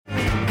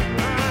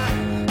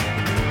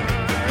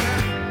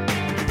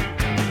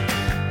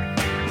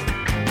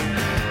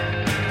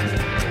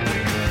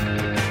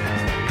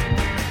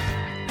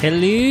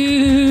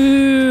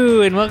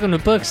Hello, and welcome to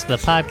Books, the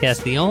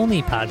podcast, the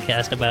only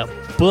podcast about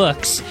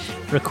books,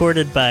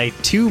 recorded by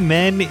two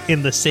men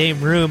in the same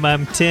room.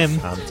 I'm Tim.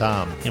 I'm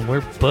Tom. And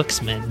we're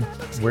booksmen.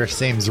 We're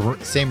same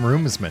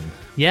roomsmen.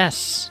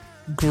 Yes,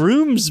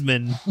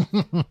 groomsmen.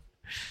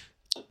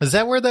 Is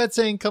that where that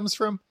saying comes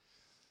from?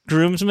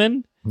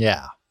 Groomsmen?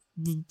 Yeah.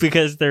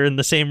 Because they're in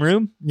the same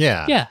room?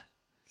 Yeah. Yeah.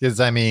 Because,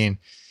 I mean,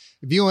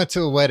 if you went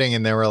to a wedding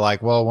and they were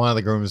like, well, one of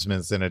the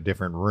groomsmen's in a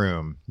different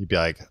room, you'd be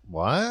like,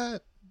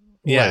 what?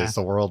 Yeah. What, is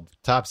the world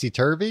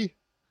topsy-turvy?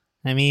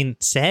 I mean,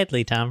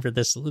 sadly, Tom, for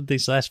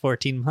these last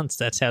 14 months,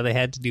 that's how they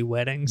had to do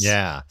weddings.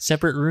 Yeah.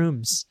 Separate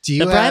rooms. Do you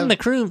the bride have- and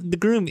the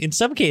groom, in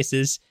some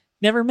cases,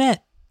 never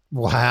met.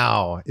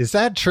 Wow. Is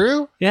that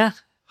true? Yeah.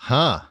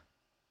 Huh.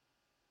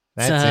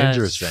 That's It's,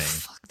 interesting.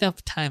 Fucked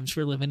up times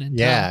we're living in.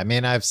 Yeah. Tom. I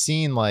mean, I've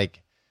seen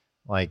like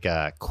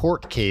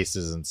court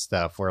cases and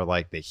stuff where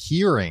like the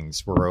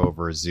hearings were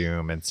over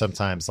Zoom, and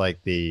sometimes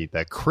like the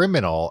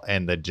criminal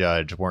and the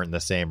judge weren't in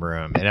the same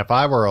room. And if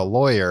I were a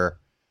lawyer,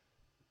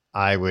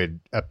 I would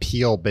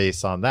appeal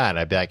based on that.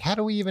 I'd be like, how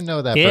do we even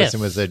know that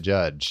person was a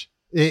judge?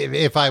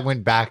 If I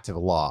went back to the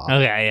law.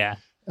 Okay, yeah.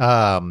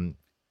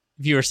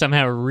 If you were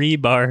somehow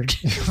rebarred.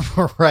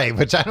 Right,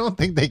 which I don't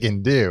think they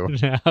can do.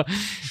 No.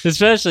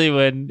 Especially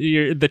when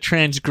the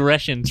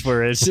transgressions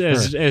were as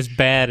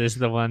bad as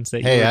the ones that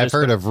you Hey, were I've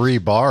heard of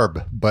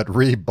rebarb, but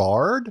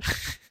rebarred?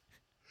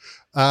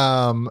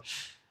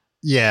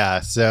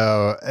 Yeah,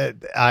 so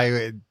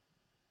I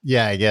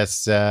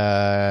guess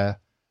that's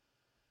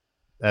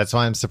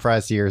why I'm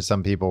surprised to hear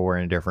some people were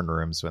in different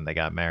rooms when they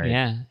got married.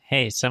 Yeah.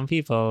 Hey, some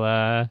people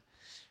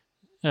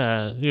who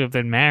have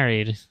been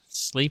married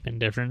sleep in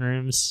different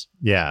rooms.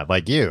 Yeah,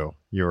 like you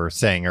were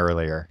saying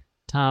earlier.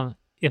 Tom,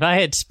 if I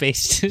had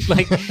space to,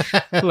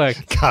 look.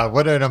 God,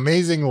 what an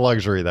amazing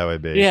luxury that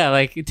would be. Yeah,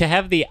 like, to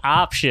have the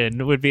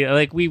option would be,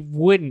 like, we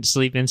wouldn't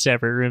sleep in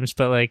separate rooms,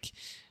 but, like,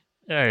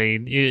 I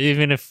mean,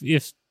 even if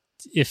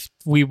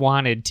we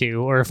wanted to,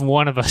 or if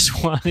one of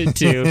us wanted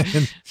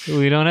to,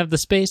 we don't have the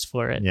space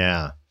for it.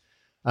 Yeah.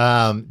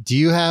 Do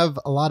you have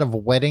a lot of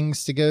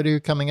weddings to go to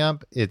coming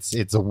up?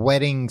 It's a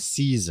wedding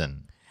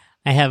season.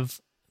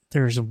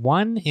 There's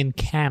one in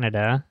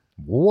Canada.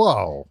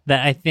 Whoa.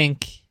 That I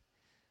think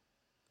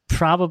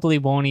probably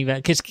won't even,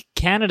 because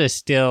Canada's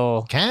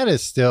still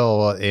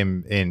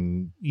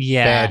in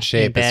bad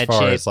shape as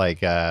far as like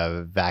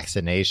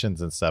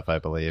vaccinations and stuff, I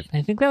believe.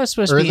 I think that was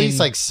supposed to be, or at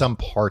least like some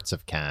parts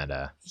of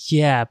Canada.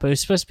 Yeah, but it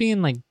was supposed to be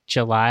in like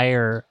July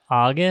or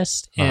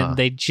August, and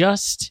they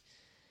just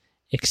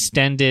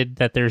extended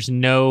that there's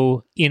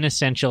no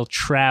inessential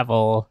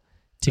travel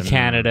to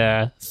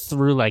Canada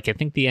through like I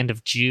think the end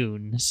of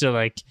June. So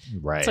like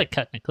it's like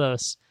cutting it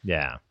close.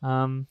 Yeah.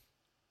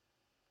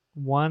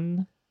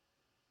 One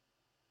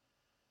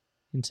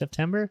in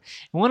September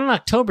and one in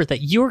October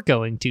that you're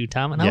going to,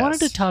 Tom, and I wanted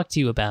to talk to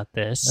you about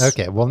this.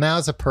 Okay, well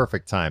now's a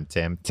perfect time,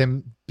 Tim.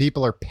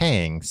 People are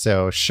paying,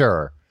 so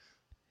sure.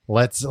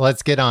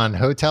 Let's get on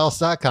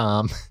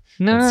hotels.com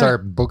and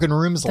start booking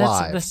rooms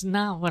live. That's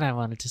not what I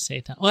wanted to say,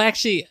 Tom. Well,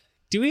 actually,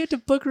 do we have to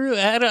book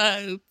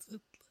room?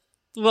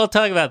 We'll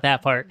talk about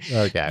that part.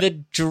 Okay.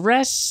 The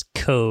dress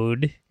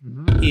code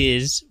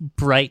is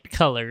bright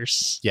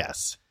colors.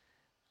 Yes.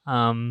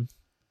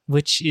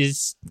 Which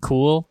is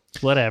cool.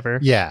 Whatever.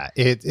 Yeah,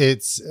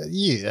 it's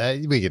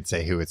we could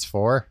say who it's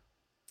for,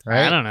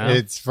 right? I don't know.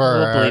 It's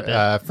for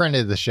a friend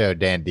of the show,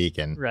 Dan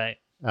Deacon. Right.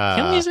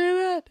 Can we say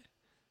that?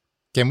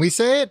 Can we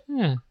say it?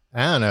 Yeah.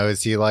 I don't know.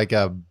 Is he like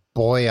a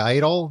boy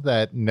idol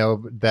that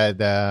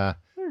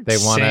they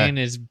want saying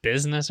his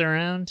business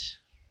around?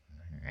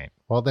 All right.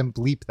 Well, then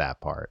bleep that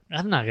part.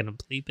 I'm not gonna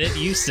bleep it.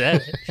 You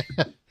said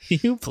it.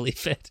 You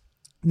bleep it.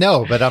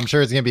 No, but I'm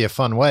sure it's gonna be a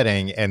fun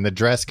wedding, and the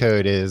dress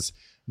code is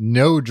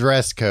no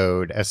dress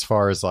code as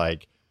far as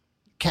like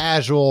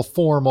casual,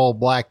 formal,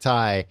 black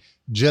tie.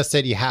 Just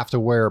that you have to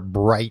wear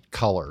bright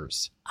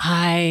colors.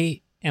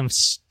 I am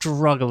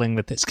struggling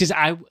with this because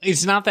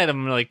it's not that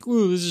I'm like,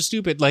 ooh, this is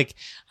stupid. Like,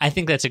 I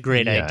think that's a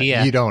great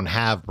idea. You don't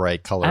have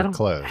bright colored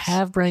clothes.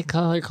 Have bright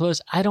colored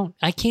clothes. I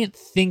can't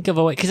think of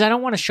a way because I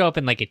don't want to show up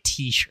in like a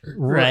t-shirt,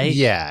 right?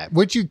 Yeah,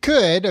 which you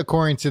could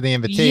according to the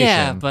invitation.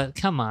 Yeah, but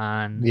come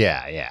on.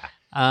 Yeah.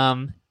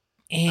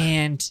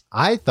 And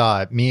I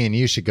thought me and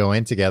you should go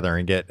in together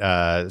and get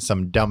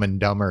some Dumb and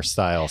Dumber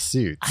style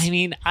suits. I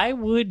mean, I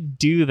would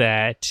do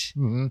that,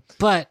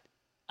 but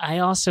I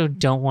also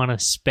don't want to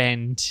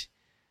spend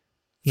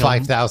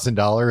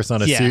 $5,000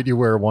 on a suit you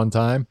wear one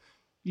time.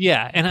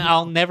 Yeah, and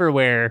I'll never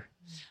wear.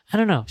 I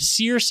don't know,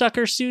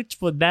 seersucker suits.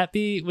 Would that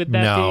be?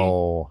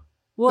 No.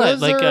 What?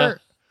 Those like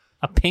are...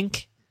 a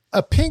pink?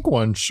 A pink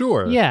one,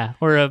 sure. Yeah,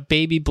 or a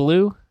baby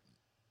blue.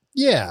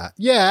 Yeah.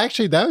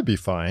 Actually, that would be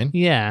fine.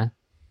 Yeah.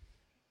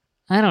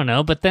 I don't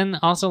know, but then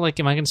also, like,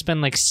 am I going to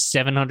spend like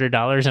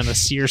 $700 on a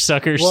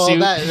seersucker suit? Well,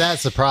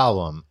 that's the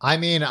problem. I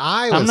mean,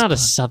 I'm not a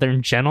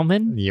Southern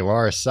gentleman. You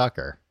are a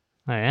sucker.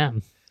 I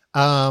am.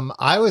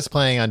 I was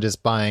planning on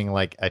just buying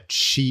like a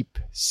cheap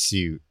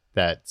suit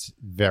that's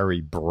very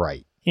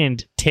bright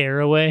and tear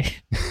away.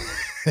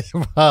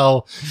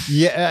 Well,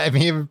 yeah. I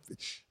mean,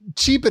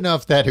 cheap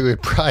enough that it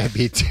would probably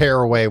be tear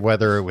away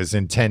whether it was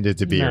intended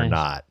to be or Nice.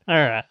 not. All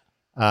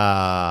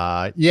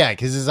right. Yeah,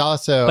 because it's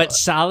also But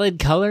solid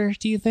color,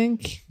 do you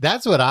think?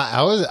 that's what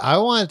I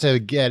wanted to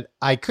get.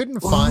 I couldn't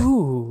find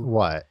Ooh.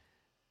 what.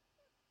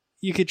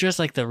 You could dress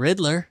like the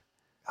Riddler.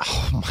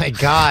 Oh my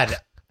god!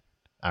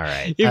 All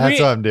right, If that's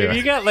we- what I'm doing. If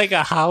you got like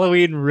a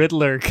Halloween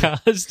Riddler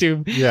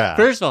costume, Yeah.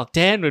 first of all,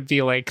 Dan would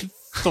be like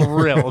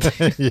thrilled.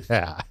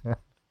 Yeah.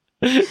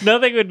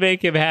 Nothing would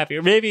make him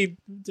happier. Maybe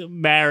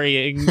getting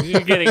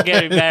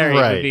married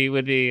Right.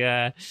 would be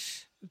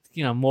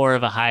more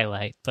of a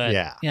highlight. But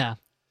Yeah.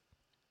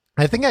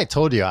 I think I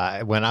told you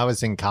when I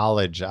was in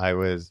college,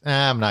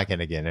 I'm not going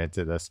to get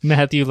into this.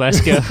 Matthew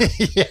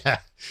Lesko. Yeah.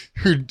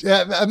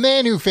 A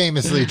man who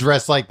famously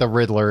dressed like the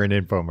Riddler in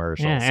infomercials.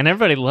 Yeah, and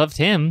everybody loved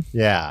him.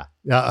 Yeah.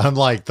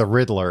 Unlike the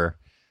Riddler.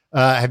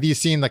 Have you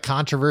seen the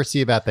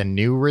controversy about the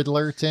new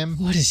Riddler, Tim?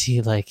 What is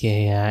he, like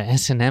a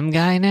S&M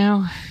guy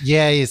now?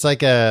 Yeah, he's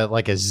like a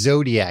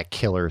Zodiac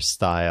killer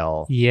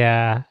style.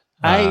 Yeah.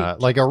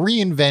 Like a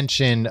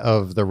reinvention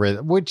of the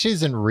Riddler, which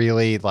isn't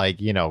really like,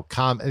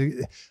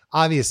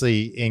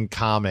 obviously in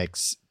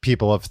comics,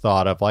 people have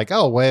thought of like,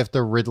 oh, what if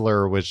the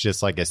Riddler was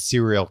just like a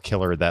serial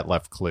killer that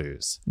left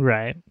clues?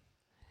 Right.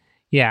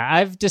 Yeah,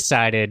 I've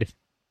decided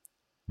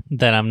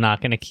that I'm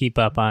not going to keep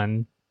up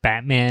on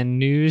Batman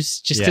news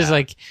just because, Yeah.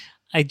 like,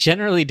 I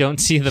generally don't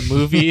see the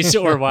movies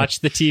or watch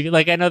the TV.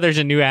 Like, I know there's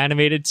a new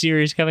animated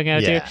series coming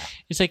out too. Yeah.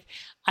 It's like,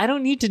 I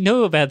don't need to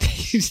know about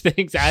these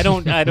things. I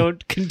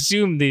don't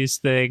consume these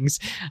things.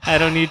 I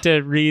don't need to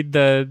read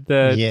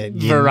the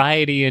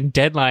Variety and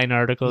Deadline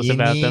articles You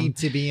about need them.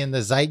 to be in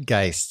the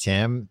zeitgeist,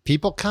 Tim.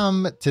 People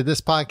come to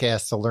this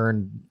podcast to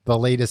learn the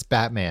latest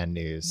Batman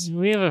news.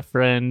 We have a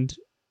friend.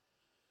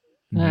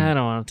 I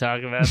don't want to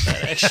talk about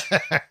that, actually.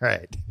 All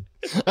right.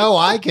 Oh,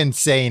 I can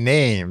say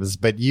names,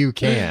 but you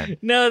can't.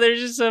 No, there's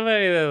just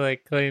somebody that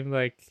like claimed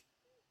like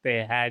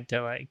they had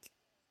to like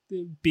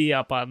be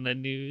up on the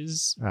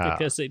news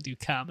because they do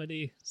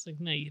comedy. It's like,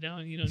 no, you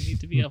don't. You don't need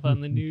to be up on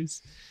the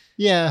news.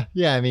 Yeah.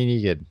 I mean,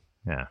 you could.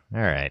 Yeah.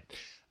 All right.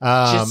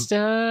 Just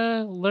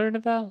learn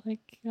about like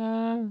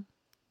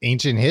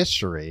Ancient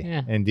history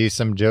Yeah. and do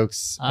some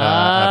jokes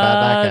about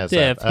that kind of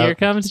Dip. stuff. Here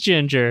comes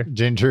Ginger.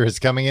 Ginger is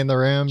coming in the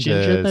room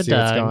Ginger to the see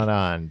what's dog. going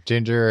on.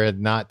 Ginger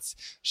had not.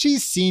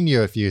 She's seen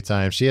you a few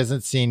times. She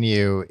hasn't seen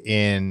you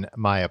in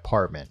my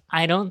apartment.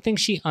 I don't think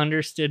she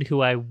understood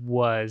who I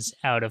was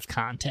out of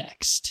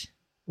context.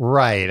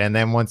 Right. And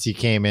then once you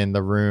came in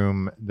the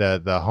room,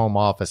 the home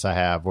office I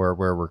have where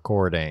we're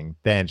recording,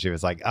 then she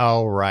was like,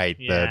 oh, right.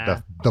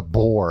 Yeah. The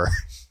boar.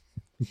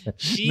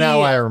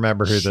 Now I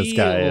remember who this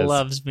guy is. She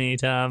loves me,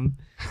 Tom.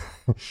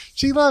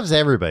 She loves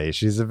everybody.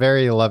 She's a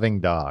very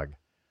loving dog.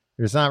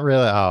 There's not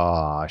really.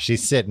 Oh,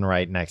 she's sitting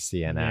right next to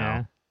you now,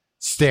 Yeah.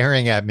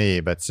 staring at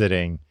me, but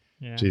sitting.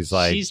 Yeah. She's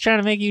like, she's trying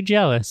to make you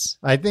jealous.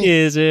 I think.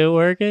 Is it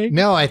working?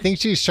 No, I think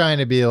she's trying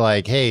to be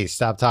like, hey,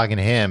 stop talking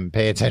to him.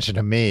 Pay attention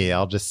to me.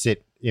 I'll just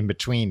sit in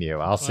between you.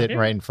 I'll sit Okay.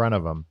 right in front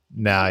of him.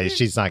 No,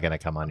 she's not going to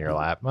come on your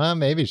lap. Well,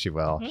 maybe she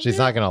will. She's Okay.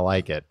 not going to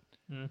like it.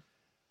 Hmm.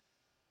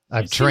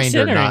 I've She's trained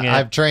her not. considering it.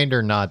 I've trained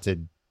her not to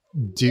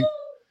do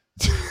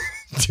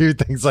do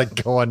things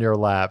like go on your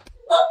lap.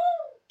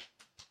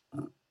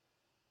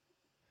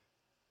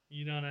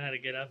 You don't know how to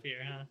get up here,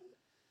 huh?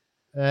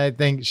 I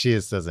think she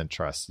just doesn't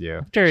trust you.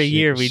 After a She-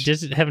 year, we she-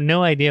 just have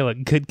no idea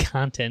what good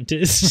content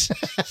is.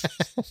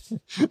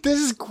 This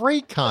is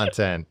great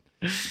content.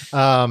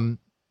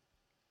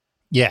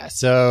 Yeah,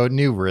 so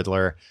new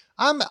Riddler.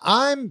 I'll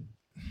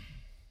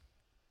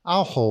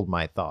hold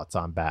my thoughts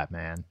on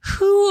Batman.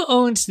 Who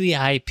owns the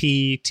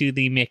IP to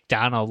the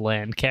McDonald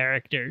Land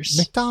characters?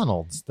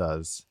 McDonald's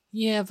does.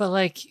 Yeah, but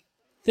like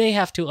they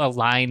have to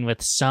align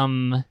with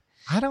some.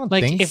 I don't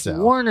Like think if so.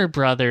 Warner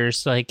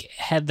Brothers like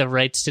had the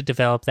rights to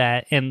develop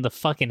that, and the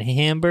fucking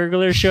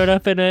Hamburglar showed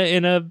up in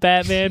a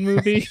Batman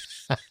movie.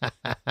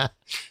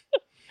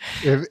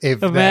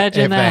 if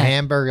Imagine the that.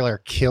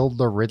 Hamburglar killed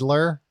the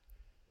Riddler,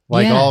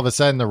 like Yeah. all of a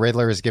sudden the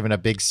Riddler is giving a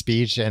big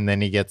speech, and then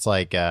he gets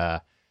like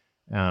I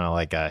don't know,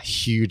 like a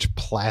huge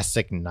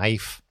plastic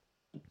knife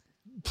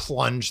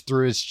plunged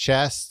through his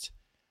chest.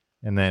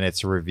 And then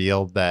it's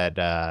revealed that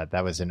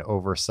that was an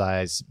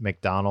oversized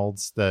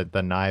McDonald's. The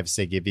knives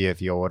they give you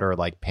if you order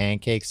like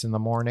pancakes in the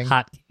morning,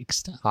 Hotcake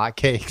stuff.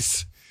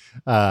 hotcakes.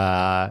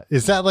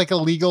 Is that like a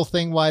legal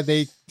thing? Why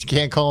they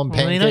can't call them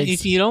Well, you know,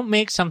 pancakes? if you don't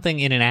make something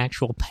in an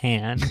actual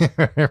pan,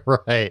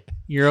 Right.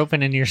 you're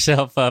opening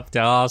yourself up to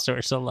all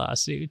sorts of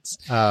lawsuits.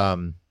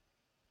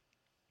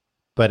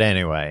 But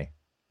anyway,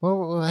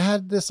 well, how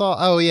did this all?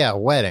 Oh yeah,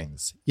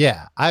 weddings.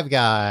 Yeah, I've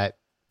got.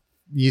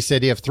 You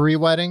said you have 3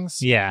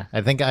 weddings. Yeah,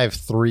 I think I have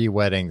 3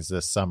 weddings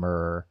this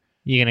summer.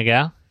 you gonna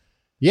go?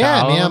 Yeah,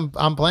 I All mean, of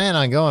I'm planning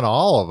on going to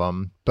all of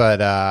them,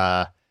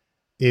 but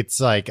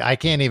it's like I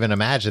can't even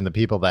imagine the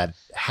people that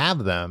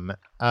have them,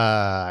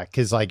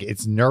 because like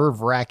it's nerve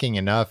wracking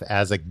enough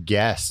as a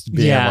guest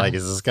being Yeah. like,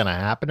 is this gonna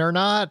happen or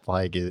not?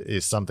 Like,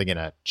 is something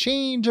gonna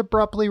change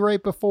abruptly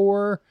right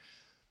before?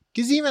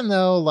 Because even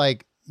though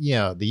like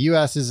the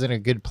U.S. is in a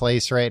good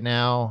place right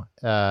now,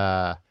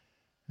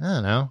 I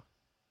don't know.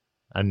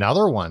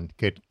 Another one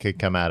could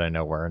come out of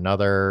nowhere.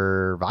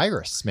 Another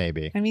virus,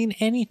 maybe. I mean,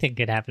 anything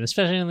could happen,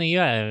 especially in the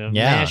U.S.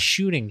 Mass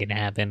shooting can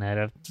happen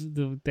at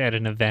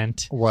an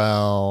event.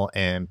 Well,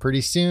 and pretty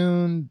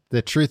soon,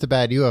 the truth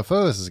about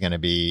UFOs is going to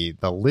be,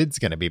 the lid's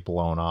going to be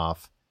blown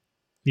off.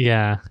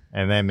 Yeah.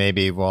 And then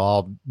maybe we'll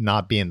all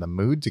not be in the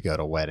mood to go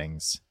to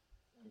weddings.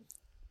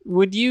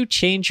 Would you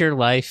change your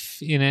life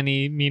in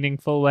any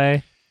meaningful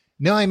way?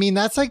 No, I mean,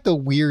 that's like the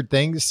weird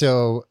thing.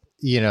 So...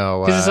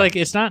 because it's like,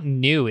 it's not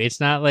new. It's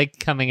not like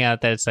coming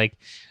out that it's like,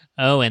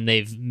 oh, and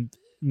they've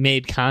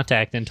made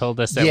contact and told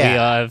us that we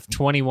have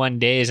 21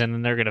 days and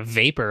then they're going to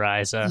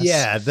vaporize us.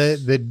 Yeah.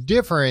 The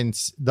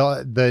difference,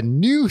 the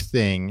new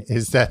thing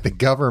is that the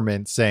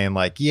government's saying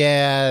like,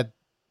 yeah,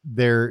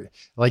 they're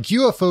like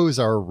UFOs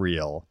are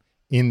real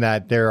in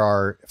that there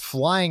are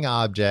flying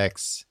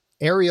objects,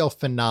 aerial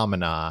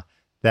phenomena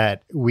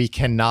that we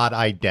cannot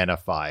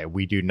identify.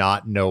 We do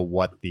not know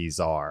what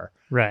these are.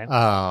 Right.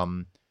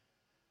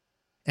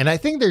 And I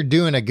think they're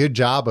doing a good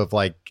job of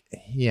like,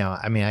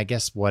 I mean, I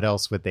guess what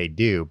else would they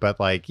do? But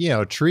like,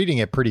 treating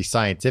it pretty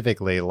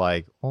scientifically,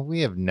 like, well,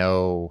 we have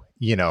no,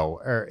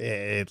 or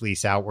at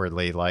least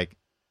outwardly, like,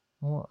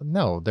 well,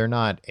 no, they're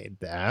not.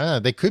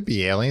 They could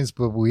be aliens,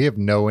 but we have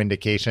no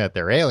indication that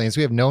they're aliens.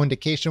 We have no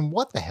indication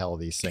what the hell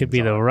these things could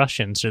be are. The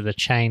Russians or the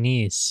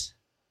Chinese.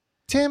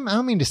 Tim, I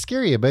don't mean to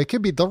scare you, but it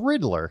could be the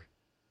Riddler.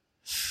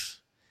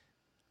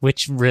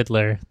 Which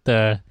Riddler?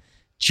 The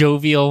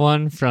jovial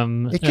one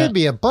from... It could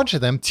be a bunch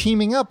of them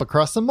teaming up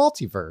across the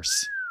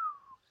multiverse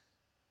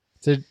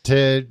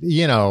to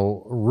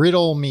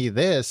riddle me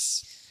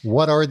this.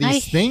 What are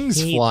these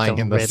things flying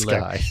in the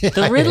sky?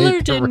 The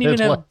Riddler didn't even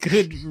have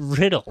good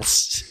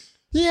riddles.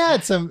 He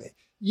had some,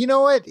 you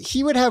know what?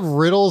 He would have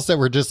riddles that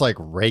were just like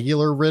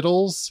regular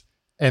riddles.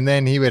 And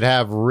then he would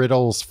have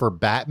riddles for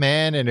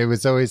Batman. And it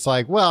was always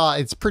like, well,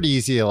 it's pretty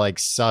easy to like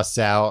suss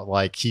out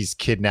like he's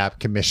kidnapped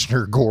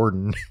Commissioner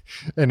Gordon.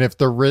 And if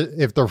the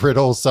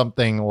riddle's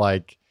something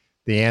like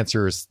the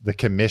answer is the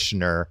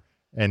commissioner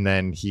and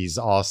then he's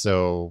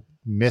also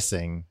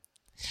missing.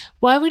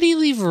 Why would he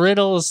leave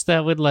riddles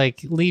that would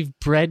like leave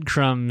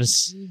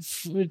breadcrumbs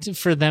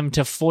for them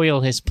to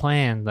foil his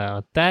plan,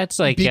 though? That's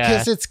like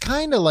because it's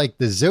kind of like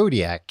the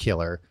Zodiac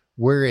Killer.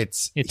 Where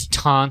it's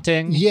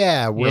taunting.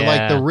 Yeah. Where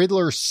like the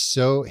Riddler,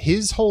 so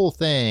his whole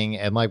thing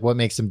and like what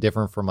makes him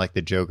different from like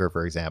the Joker,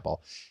 for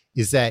example,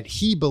 is that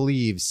he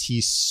believes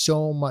he's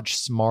so much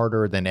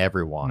smarter than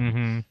everyone.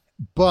 Mm-hmm.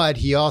 But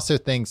he also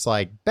thinks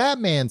like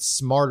Batman's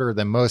smarter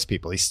than most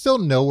people. He's still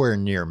nowhere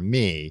near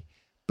me,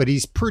 but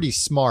he's pretty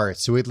smart.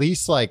 So at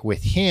least like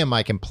with him,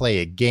 I can play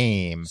a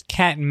game. It's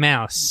cat and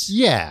mouse.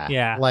 Yeah.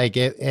 Yeah. Like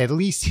at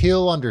least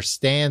he'll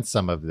understand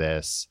some of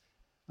this.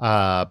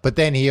 But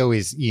then he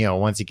always,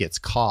 once he gets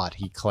caught,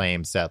 he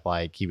claims that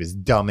like he was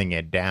dumbing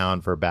it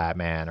down for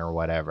Batman or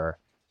whatever.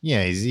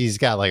 He's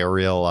got like a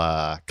real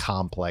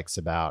complex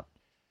about,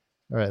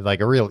 or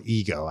like a real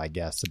ego, I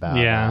guess,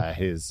 about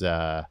his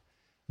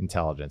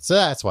intelligence. So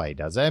that's why he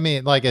does it. I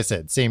mean, like I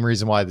said, same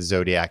reason why the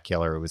Zodiac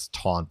Killer was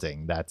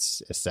taunting.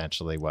 That's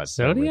essentially what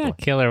Zodiac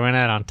Killer went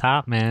out on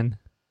top, man.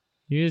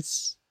 He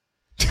was...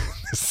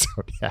 The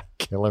Zodiac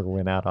Killer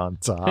went out on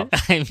top.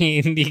 I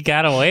mean, he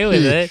got away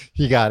with it.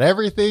 He got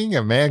everything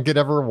a man could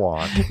ever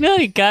want. No,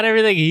 he got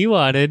everything he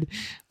wanted.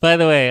 By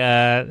the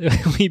way,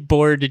 we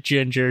bored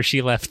Ginger.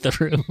 She left the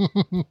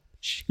room.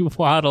 She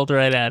waddled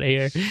right out of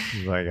here.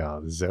 He's like,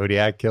 oh, the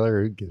Zodiac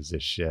Killer? Who gives a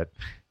shit?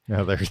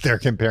 No, they're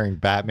comparing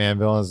Batman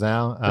villains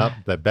now.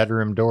 The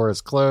bedroom door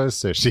is closed,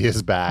 so she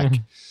is back.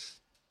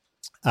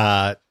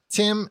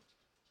 Tim,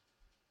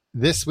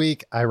 this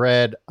week I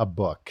read a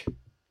book.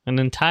 An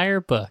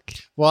entire book.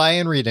 Well, I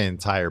didn't read an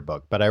entire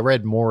book, but I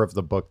read more of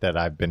the book that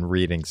I've been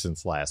reading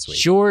since last week.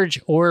 George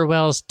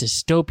Orwell's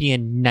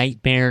dystopian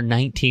nightmare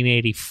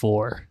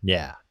 1984.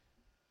 Yeah.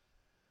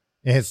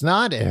 It's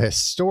not a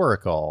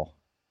historical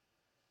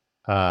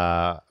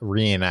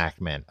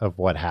reenactment of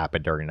what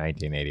happened during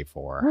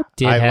 1984. What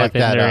did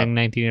happen during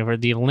 1984?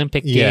 The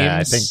Olympic Games? Yeah,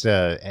 I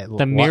think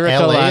the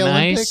Miracle LA on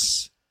Olympics?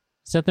 Ice?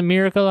 Is that the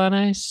Miracle on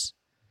Ice?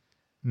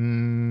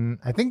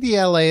 I think the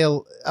LA.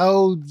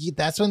 Oh,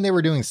 that's when they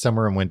were doing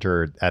summer and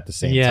winter at the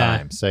same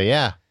time. So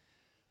yeah,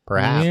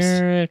 perhaps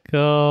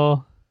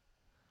Miracle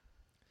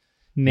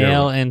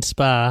Nail and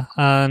Spa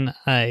on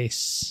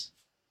Ice.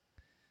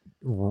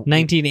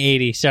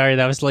 1980. Sorry,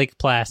 that was Lake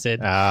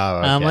Placid.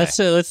 Oh, okay.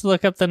 Let's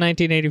look up the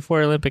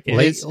 1984 Olympic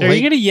Games. Are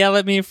you going to yell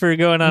at me for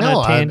going on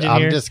a tangent here?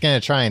 I'm just going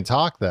to try and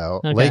talk though.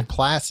 Okay. Lake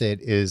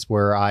Placid is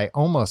where I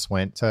almost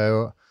went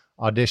to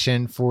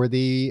audition for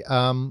the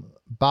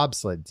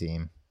bobsled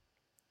team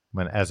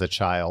as a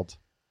child.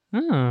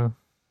 Oh,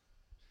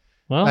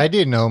 well, I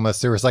didn't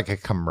almost. There was like a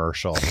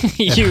commercial.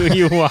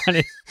 you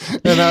wanted,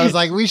 and I was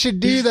like, we should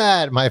do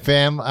that, my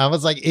fam. I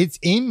was like, it's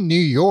in New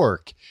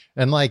York,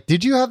 and like,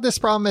 did you have this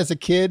problem as a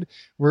kid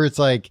where it's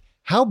like,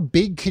 how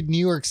big could New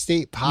York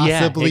State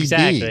possibly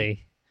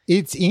be?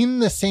 It's in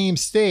the same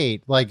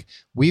state. Like,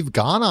 we've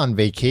gone on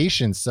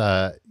vacations,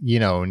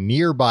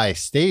 nearby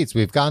states.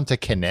 We've gone to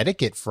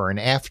Connecticut for an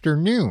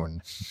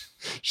afternoon.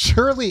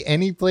 Surely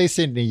any place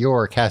in New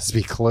York has to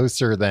be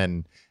closer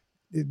than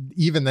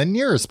even the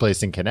nearest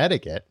place in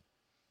Connecticut.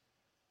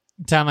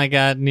 Tom, I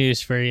got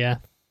news for you.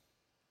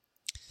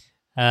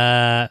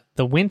 The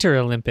Winter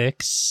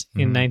Olympics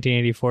in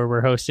 1984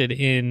 were hosted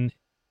in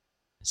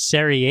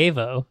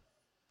Sarajevo,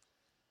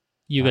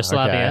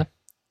 Yugoslavia.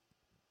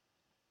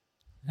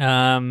 Okay.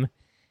 And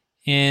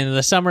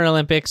the Summer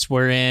Olympics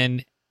were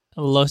in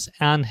Los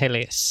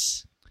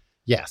Angeles.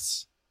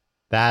 Yes,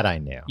 that I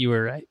knew. You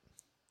were right.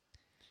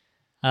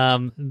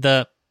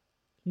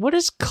 What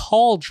is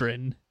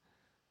cauldron?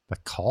 The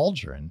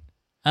cauldron?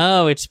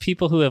 Oh, it's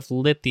people who have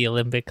lit the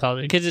Olympic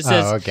cauldron, because it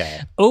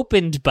says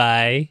opened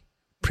by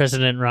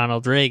President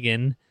Ronald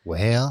Reagan.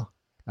 Well,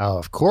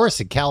 of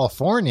course, in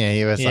California,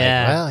 he was like,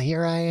 well,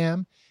 here I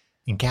am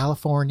in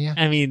California.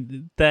 I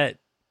mean, that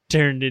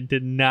turned into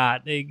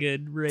not a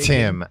good Reagan.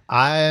 Tim,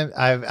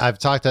 I've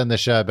talked on the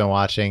show. I've been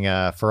watching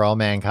For All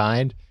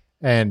Mankind,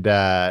 and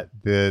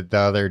the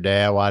other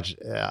day I watched,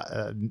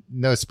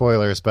 no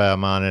spoilers, but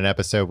I'm on an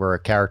episode where a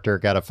character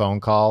got a phone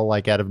call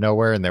like out of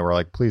nowhere, and they were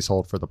like, "Please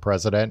hold for the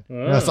president."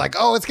 And I was like,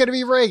 "Oh, it's gonna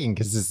be Reagan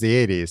because it's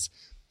the '80s."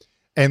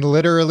 And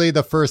literally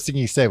the first thing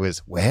he said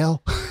was,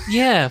 "Well."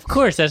 Yeah, of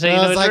course. That's how you I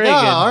know was it's like, Reagan.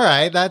 "Oh, all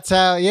right. That's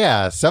how."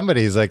 Yeah,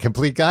 somebody's a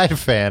complete Guide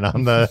fan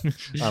on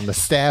the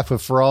staff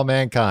of For All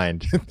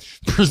Mankind.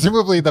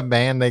 Presumably, the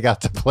man they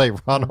got to play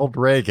Ronald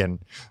Reagan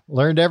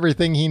learned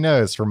everything he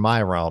knows from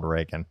my Ronald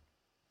Reagan.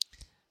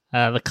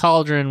 The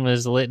cauldron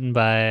was lighted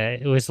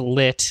by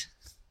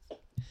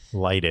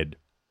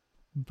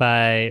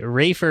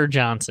Rafer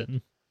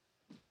Johnson,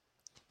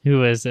 who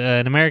was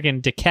an American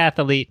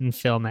decathlete and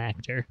film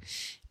actor.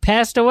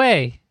 Passed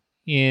away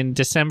in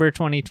December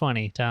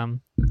 2020,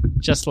 Tom.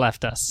 Just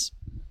left us.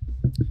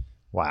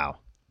 Wow.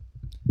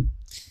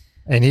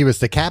 And he was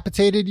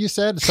decapitated, you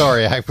said?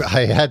 Sorry, I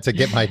had to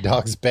get my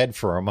dog's bed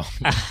for a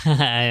moment.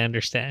 I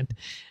understand.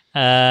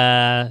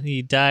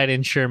 He died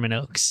in Sherman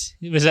Oaks.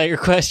 Was that your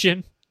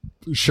question?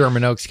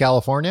 Sherman Oaks,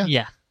 California?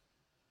 Yeah.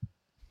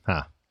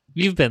 Huh.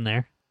 You've been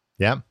there.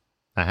 Yeah,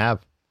 I have.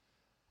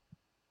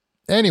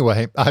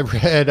 Anyway, I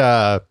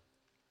read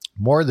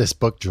more of this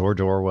book,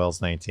 George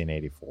Orwell's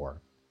 1984.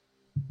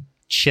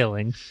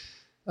 Chilling.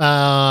 Can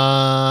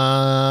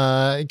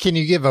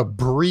you give a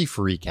brief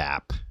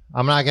recap?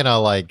 I'm not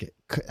gonna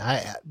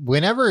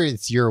whenever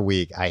it's your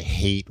week, I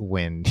hate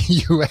when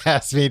you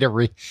ask me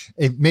to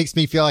it makes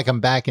me feel like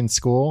I'm back in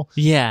school.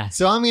 Yeah.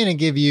 So I'm gonna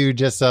give you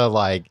just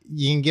you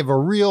can give a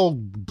real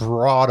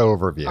broad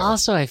overview.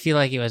 Also, I feel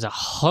like it was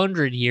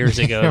 100 years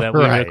ago that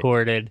we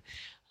recorded.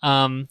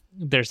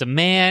 There's a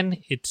man,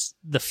 it's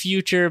the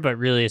future, but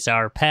really it's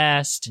our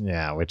past.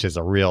 Yeah, which is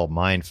a real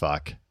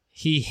mindfuck.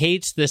 He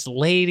hates this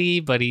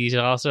lady, but he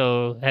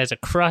also has a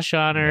crush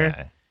on her.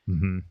 Yeah.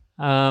 Mm-hmm.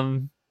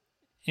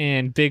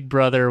 And Big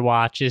Brother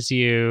watches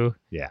you.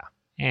 Yeah.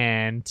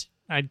 And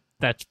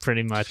that's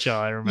pretty much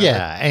all I remember.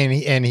 Yeah,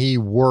 and he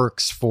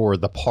works for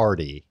the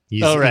party.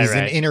 He's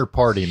an inner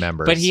party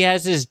member. But he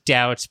has his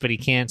doubts, but he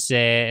can't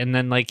say it. And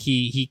then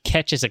he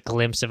catches a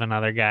glimpse of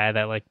another guy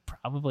that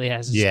probably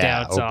has his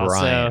doubts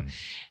O'Brien. also.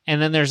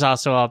 And then there's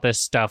also all this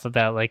stuff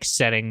about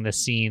setting the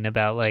scene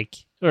about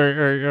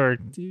or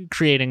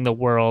creating the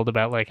world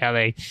about how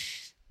they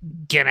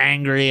get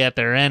angry at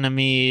their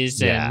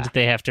enemies and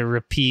they have to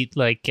repeat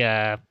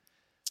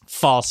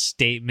false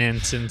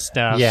statements and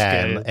stuff.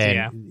 Yeah,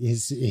 and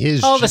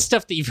his all the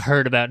stuff that you've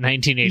heard about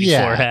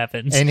 1984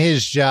 happens. And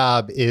his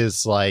job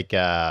is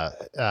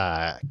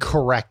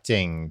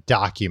correcting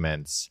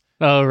documents.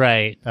 Oh,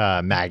 right.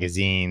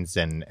 Magazines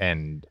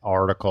and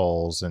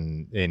articles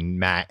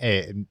and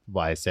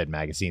I said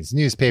magazines,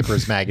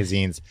 newspapers,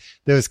 magazines,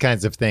 those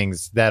kinds of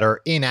things that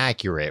are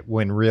inaccurate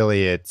when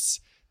really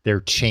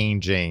they're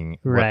changing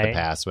what the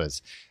past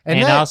was.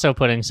 And also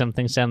putting some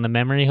things down the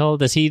memory hole.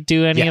 Does he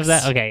do any of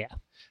that? Okay, yeah.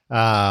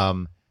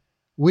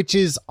 Which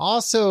is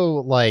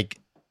also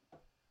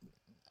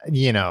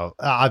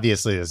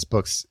obviously this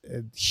book's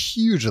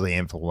hugely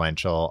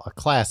influential, a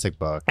classic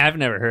book. I've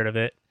never heard of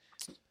it.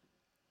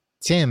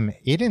 Tim,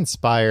 it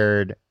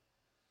inspired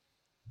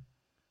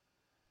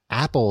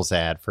Apple's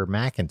ad for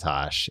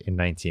Macintosh in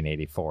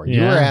 1984. Yeah.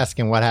 You were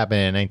asking what happened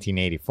in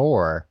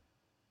 1984.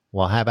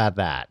 Well, how about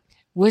that?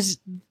 Was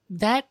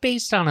that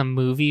based on a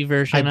movie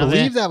version of it? I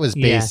believe that was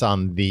based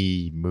on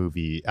the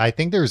movie. I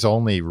think there's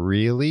only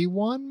really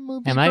one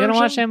movie Am I going to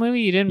watch that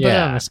movie? You didn't put it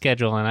on the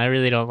schedule, and I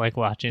really don't like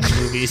watching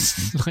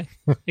movies like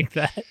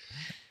that.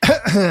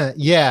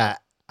 Yeah.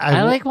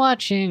 I like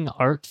watching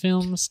art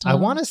films. Tom. I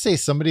want to say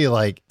somebody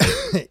like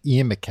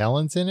Ian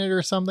McKellen's in it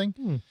or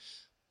something,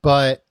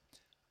 but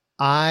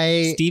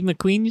Steve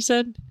McQueen, you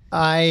said?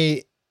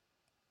 I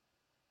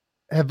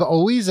have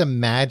always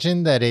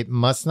imagined that it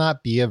must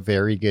not be a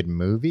very good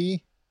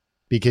movie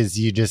because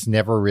you just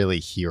never really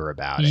hear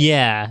about it.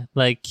 Yeah,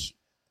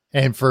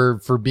 and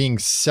for being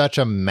such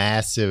a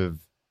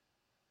massively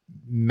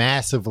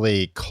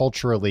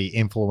culturally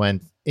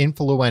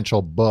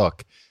influential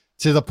book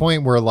to the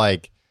point where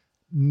like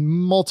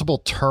multiple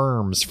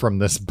terms from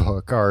this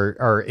book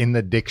are in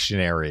the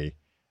dictionary.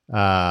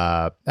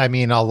 I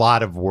mean, a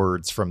lot of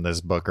words from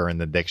this book are in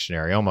the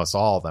dictionary, almost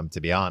all of them,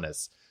 to be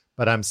honest.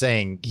 But I'm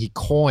saying he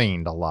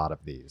coined a lot of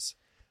these.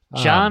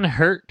 John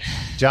Hurt.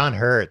 John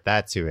Hurt,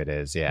 that's who it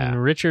is, yeah.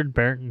 And Richard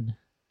Burton.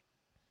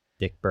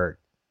 Dick Burt.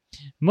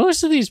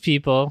 Most of these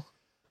people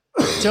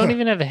don't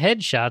even have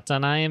headshots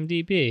on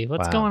IMDb.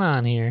 What's going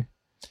on here?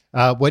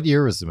 What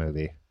year was the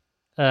movie?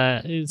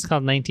 It's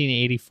called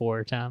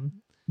 1984, Tom.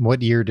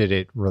 What year did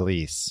it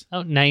release? Oh,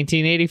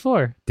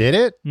 1984. Did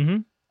it? Mm-hmm.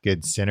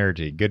 Good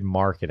synergy, good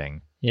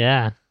marketing.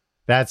 Yeah.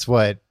 That's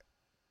what,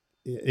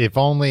 if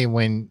only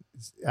when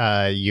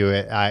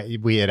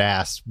we had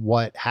asked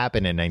what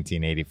happened in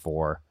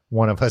 1984,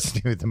 one of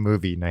us knew the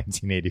movie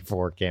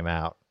 1984 came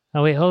out.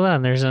 Oh, wait, hold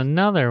on. There's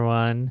another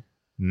one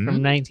from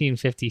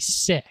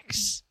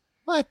 1956.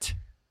 What?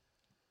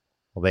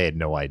 Well, they had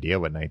no idea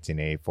what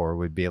 1984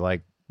 would be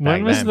like.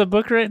 When was the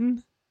book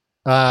written?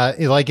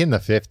 Like in the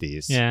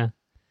 50s. Yeah.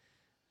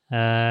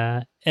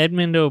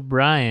 Edmund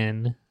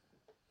O'Brien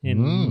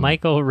and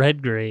Michael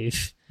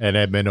Redgrave. And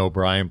Edmund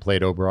O'Brien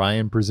played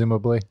O'Brien,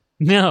 presumably?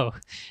 No.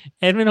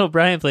 Edmund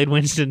O'Brien played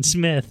Winston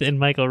Smith and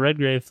Michael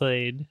Redgrave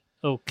played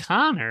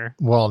O'Connor.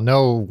 Well,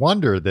 no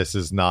wonder this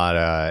is not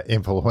an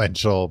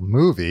influential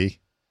movie.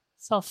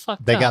 It's all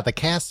fucked up. They got the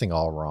casting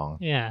all wrong.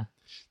 Yeah.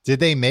 Did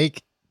they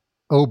make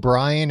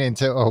O'Brien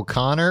into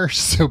O'Connor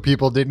so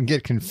people didn't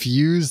get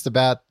confused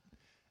about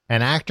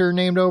an actor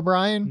named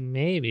O'Brien?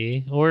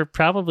 Maybe. Or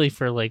probably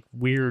for like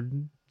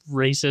weird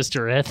racist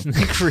or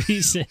ethnic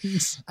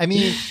reasons. I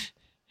mean,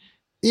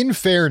 in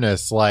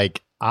fairness,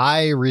 like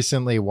I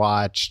recently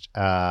rewatched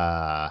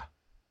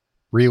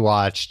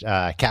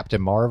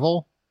Captain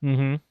Marvel.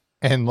 Mm-hmm.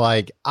 And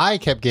like I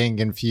kept getting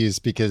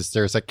confused because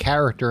there's a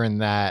character in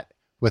that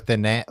with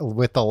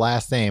the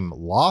last name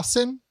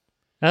Lawson.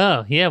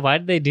 Oh, yeah. Why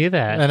did they do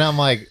that? And I'm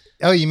like,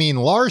 oh, you mean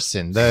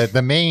Larson,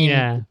 the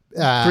main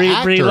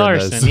Brie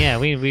Larson. Yeah,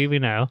 we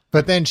know.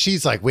 But then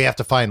she's like, we have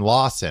to find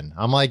Lawson.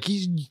 I'm like,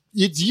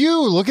 it's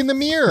you. Look in the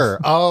mirror.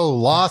 Oh,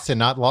 Lawson,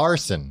 not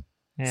Larson.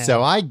 Yeah.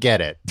 So I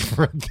get it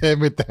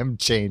with them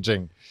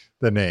changing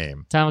the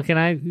name. Tom, can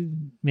I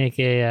make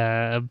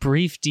a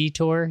brief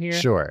detour here?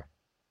 Sure.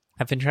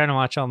 I've been trying to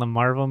watch all the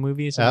Marvel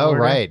movies. Oh,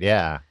 right.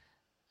 Yeah.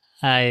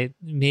 I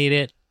made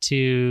it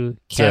to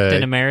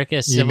Captain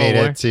America Civil War. You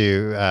made it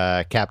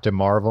to Captain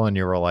Marvel and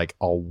you were like,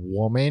 a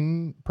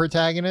woman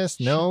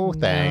protagonist? No,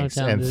 thanks.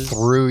 Tom, and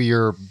threw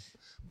your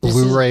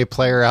Blu-ray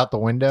player out the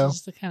window? This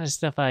is the kind of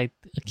stuff I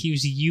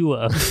accuse you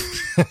of.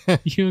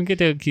 You don't get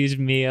to accuse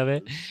me of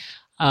it.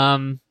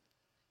 Captain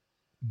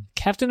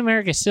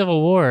America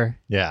Civil War.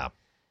 Yeah.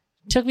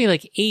 Took me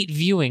like 8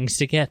 viewings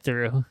to get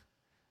through.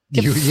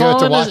 You had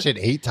to watch it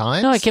 8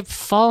 times? No, I kept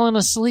falling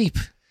asleep.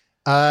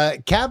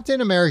 Captain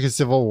America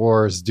Civil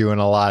War is doing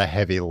a lot of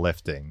heavy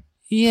lifting.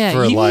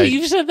 Yeah,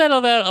 you've said that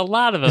about a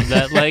lot of them.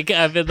 That like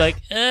I've been like,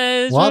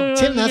 well,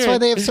 Tim, that's why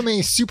they have so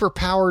many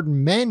super-powered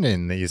men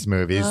in these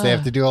movies. They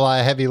have to do a lot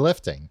of heavy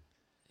lifting.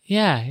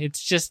 Yeah,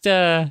 it's just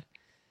I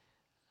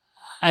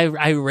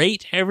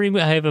rate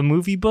every. I have a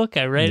movie book.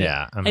 I read it.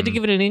 I had to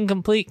give it an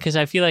incomplete because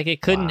I feel like I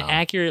couldn't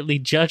accurately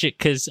judge it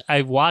because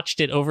I watched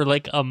it over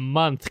like a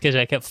month because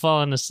I kept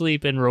falling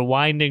asleep and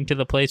rewinding to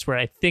the place where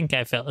I think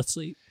I fell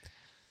asleep.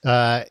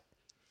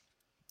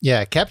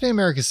 Yeah, Captain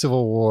America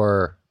Civil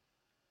War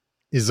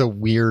is a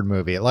weird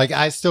movie. Like,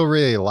 I still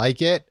really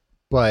like it,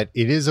 but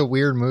it is a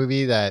weird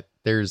movie that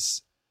I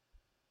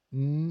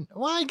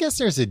guess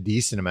there's a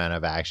decent amount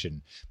of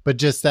action, but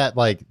just that,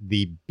 like,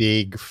 the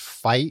big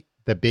fight,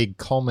 the big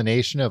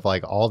culmination of,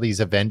 like, all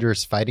these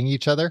Avengers fighting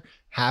each other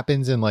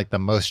happens in, like, the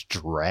most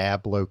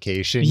drab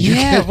location you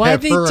can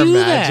why'd ever they do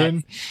imagine.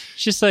 That?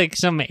 It's just, like,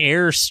 some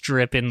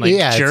airstrip in, like,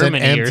 Germany it's an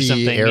empty or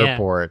something.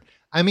 Airport. Yeah.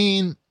 I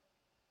mean,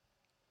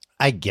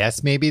 I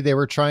guess maybe they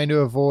were trying to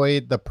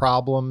avoid the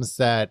problems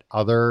that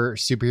other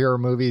superhero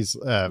movies,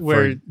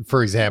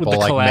 for example,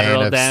 like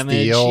Man of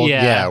Steel,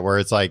 where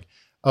it's like,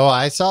 oh,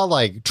 I saw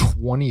like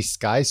 20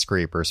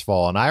 skyscrapers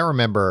fall, and I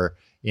remember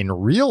in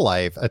real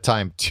life a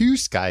time 2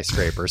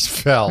 skyscrapers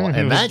fell,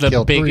 and that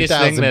killed 3,000 people. The biggest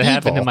thing that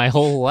happened in my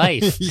whole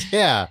life.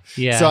 yeah.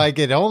 So I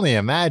could only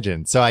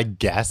imagine. So I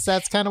guess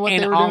that's kind of what they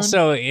were doing. And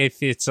also,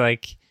 if it's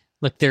like,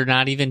 look, they're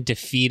not even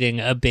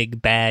defeating a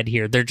big bad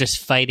here. They're just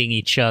fighting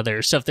each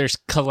other. So if there's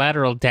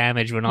collateral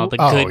damage when all the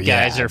good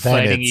guys are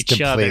fighting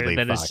each other,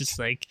 then it's just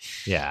like...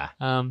 Yeah.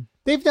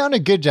 They've done a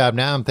good job.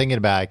 Now I'm thinking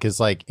about it, because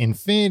like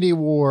Infinity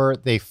War,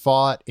 they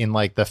fought in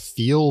like the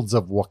fields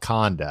of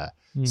Wakanda.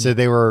 So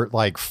they were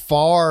like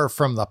far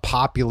from the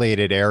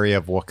populated area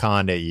of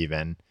Wakanda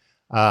even.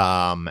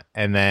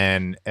 And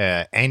then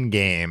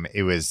Endgame,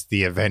 it was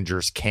the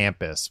Avengers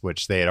campus,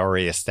 which they had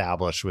already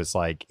established was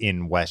like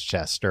in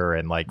Westchester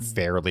and like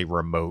fairly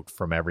remote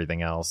from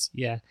everything else.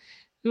 Yeah.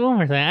 One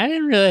more thing. I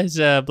didn't realize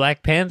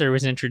Black Panther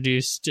was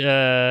introduced.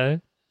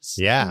 In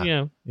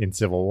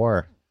Civil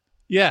War.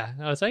 Yeah.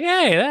 I was like,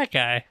 hey, that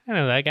guy. I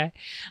know that guy.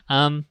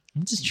 I'm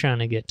just trying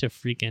to get to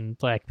freaking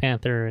Black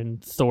Panther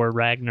and Thor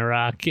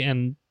Ragnarok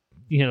and,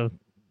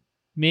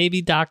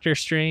 maybe Doctor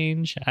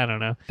Strange. I don't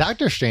know.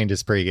 Doctor Strange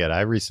is pretty good.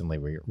 I recently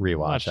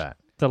rewatched that.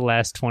 The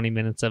last 20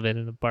 minutes of it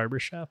in a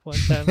barbershop one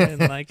time. I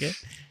didn't like it.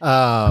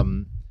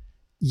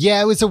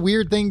 Yeah, it was a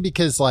weird thing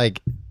because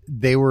like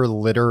they were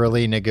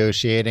literally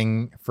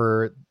negotiating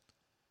for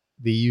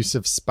the use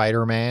of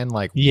Spider-Man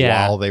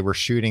while they were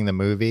shooting the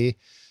movie.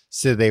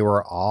 So they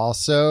were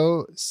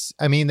also,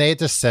 I mean, they had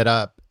to set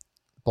up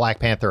Black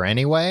Panther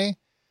anyway,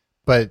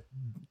 but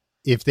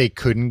if they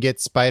couldn't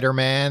get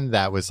Spider-Man,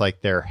 that was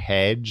like their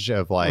hedge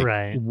of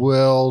like,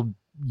 we'll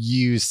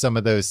use some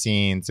of those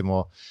scenes and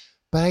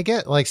but I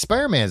get like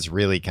Spider-Man's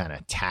really kind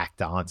of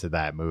tacked onto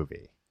that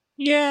movie.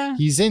 Yeah.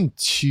 He's in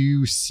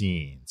 2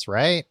 scenes,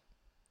 right?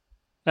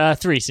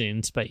 3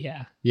 scenes, but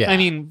yeah. I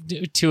mean,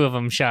 2 of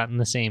them shot in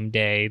the same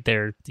day.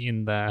 They're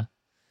in the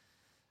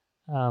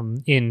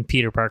in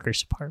Peter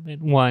Parker's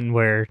apartment. One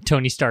where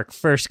Tony Stark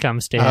first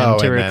comes to him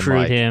to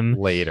recruit him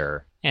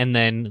later, and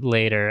then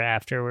later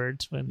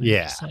afterwards when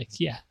just like,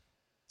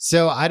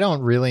 So I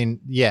don't really,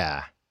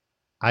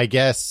 I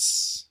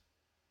guess,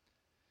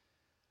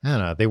 I don't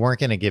know. They weren't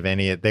going to give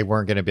they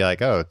weren't going to be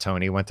like, oh,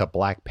 Tony went to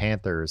Black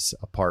Panther's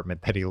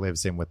apartment that he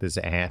lives in with his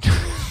aunt.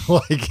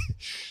 Like,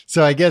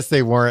 so I guess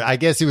they weren't. I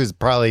guess it was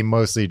probably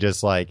mostly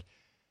just like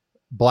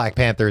Black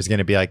Panther is going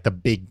to be like the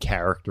big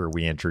character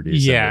we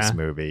introduce in this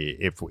movie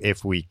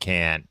if we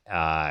can't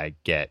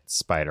get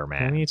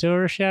Spider-Man. And he's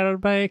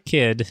overshadowed by a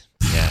kid.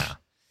 Yeah.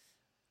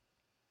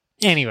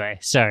 Anyway,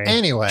 sorry.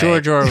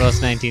 George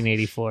Orwell's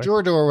 1984.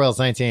 George Orwell's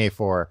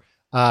 1984.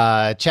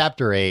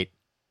 Chapter 8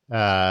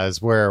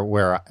 is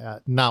where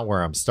not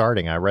where I'm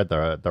starting. I read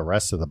the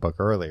rest of the book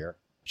earlier.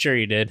 Sure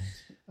you did.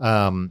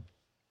 Are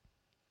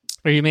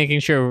you making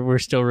sure we're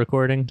still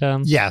recording,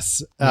 Tom?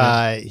 Yes.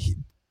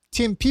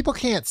 Tim, people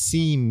can't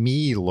see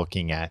me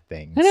looking at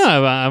things. I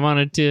know. I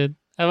wanted to.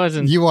 I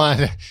wasn't. You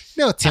want?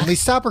 No, Tim. We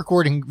stopped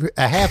recording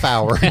a half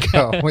hour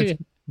ago.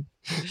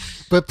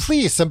 But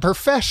please, some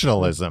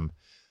professionalism.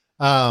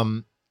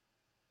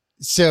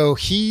 So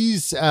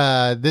he's.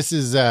 This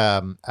is.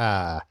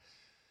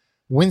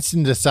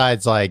 Winston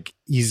decides like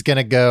he's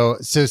gonna go.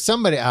 So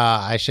somebody.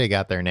 I should have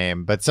got their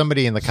name, but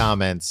somebody in the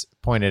comments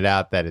pointed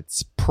out that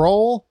it's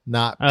Prole,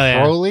 not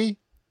Proly.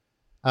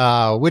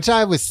 Which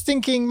I was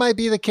thinking might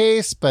be the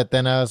case, but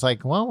then I was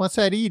like, well, what's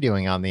that E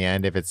doing on the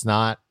end if it's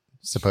not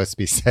supposed to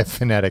be said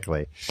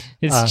phonetically?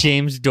 It's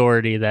James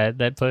Doherty that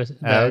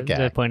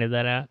pointed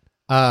that out.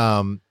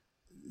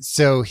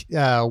 So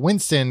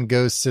Winston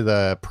goes to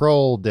the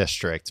Prole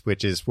district,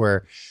 which is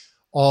where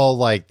all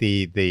like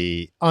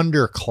the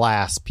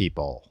underclass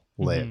people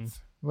live.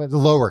 Well, the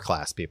lower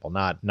class people,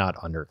 not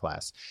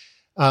underclass.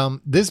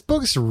 This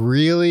book's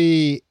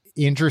really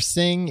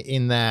interesting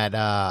in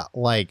that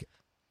like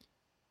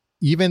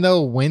even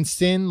though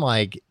Winston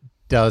like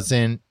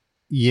doesn't,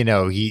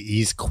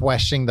 he's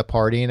questioning the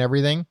party and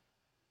everything,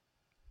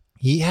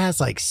 he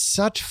has like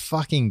such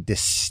fucking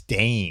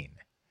disdain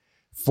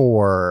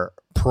for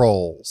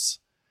proles.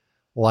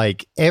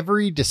 Like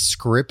every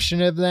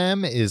description of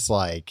them is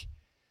like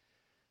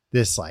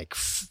this like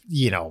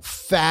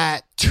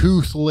fat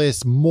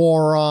toothless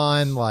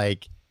moron.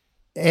 Like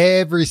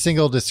every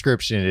single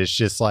description is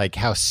just like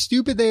how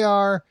stupid they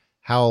are,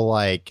 how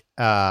like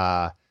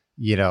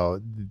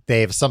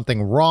they have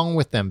something wrong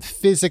with them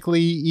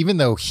physically, even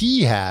though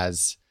he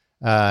has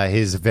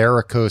his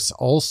varicose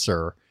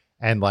ulcer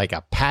and like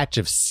a patch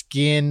of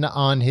skin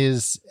on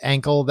his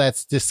ankle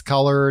that's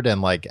discolored,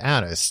 and like, I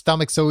don't know, his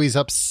stomach's always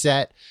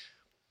upset.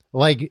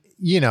 Like,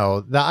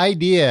 the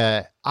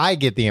idea, I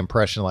get the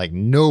impression like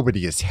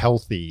nobody is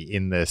healthy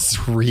in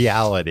this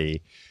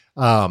reality.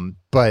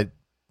 But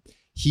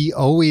he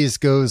always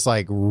goes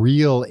like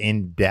real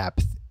in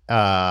depth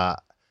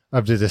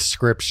of the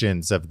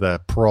descriptions of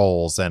the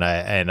proles, and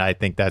I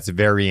think that's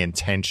very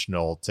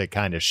intentional to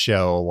kind of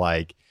show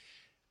like,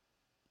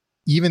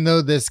 even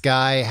though this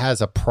guy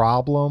has a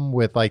problem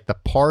with like the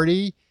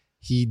party,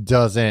 he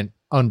doesn't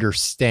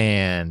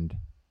understand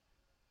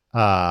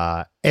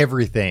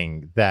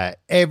everything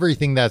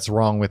that's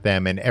wrong with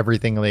them and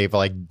everything they've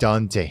like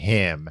done to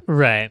him.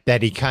 Right.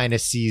 That he kind of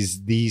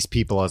sees these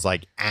people as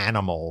like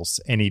animals,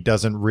 and he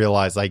doesn't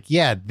realize like,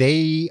 yeah,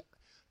 they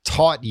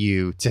taught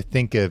you to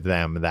think of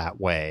them that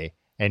way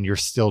and you're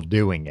still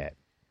doing it.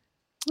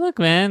 Look,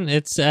 man,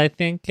 it's I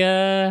think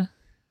the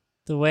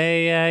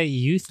way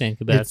you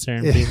think about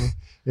certain people.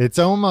 It's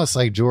almost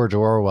like George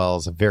Orwell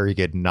is a very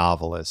good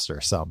novelist or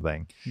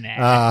something.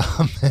 Nah.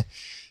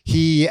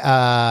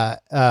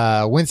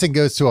 Winston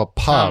goes to a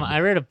pub. I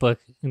read a book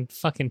in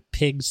fucking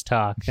Pigs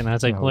Talk, and I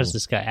was like, what is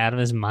this guy, out of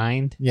his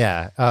mind?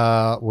 Yeah.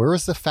 Where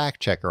was the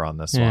fact checker on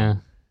this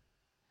one?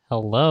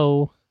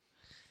 Hello.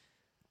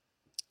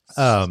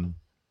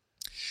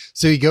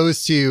 So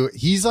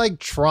he's like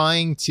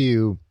trying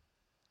to,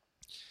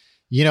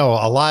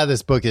 a lot of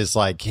this book is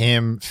like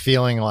him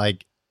feeling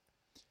like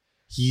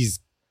he's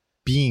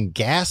being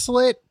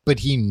gaslit, but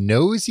he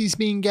knows he's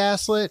being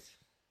gaslit.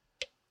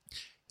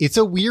 It's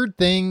a weird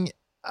thing.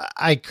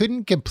 I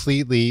couldn't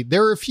completely,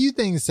 there are a few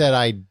things that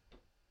I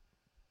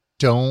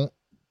don't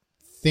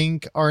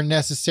think are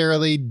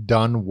necessarily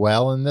done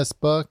well in this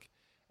book.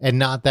 And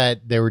not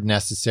that there would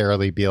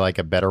necessarily be like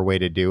a better way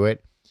to do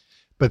it,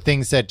 but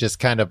things that just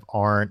kind of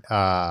aren't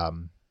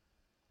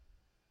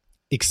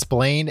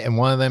explained. And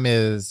one of them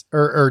is,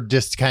 or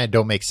just kind of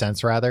don't make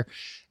sense rather.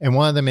 And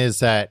one of them is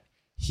that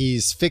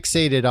he's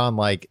fixated on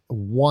like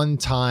one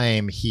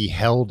time he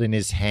held in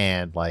his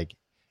hand like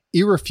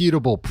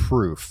irrefutable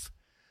proof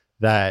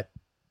that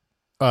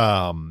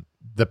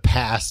the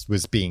past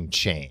was being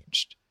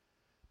changed.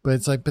 But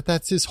it's like, but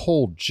that's his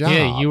whole job.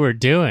 Yeah, you were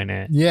doing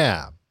it.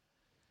 Yeah.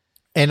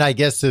 And I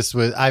guess this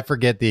was, I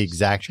forget the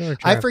exact,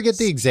 I forget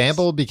the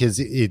example because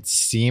it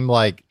seemed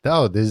like,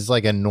 oh, this is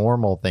like a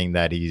normal thing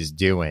that he's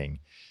doing.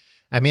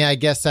 I mean, I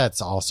guess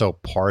that's also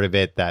part of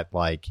it that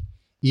like,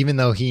 even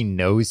though he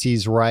knows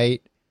he's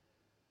right,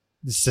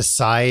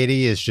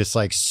 society is just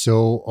like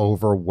so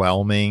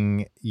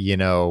overwhelming, you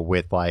know,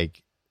 with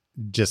like,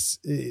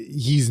 just,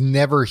 he's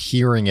never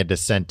hearing a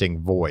dissenting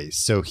voice.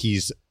 So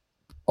he's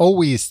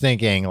always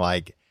thinking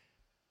like,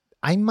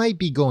 I might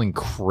be going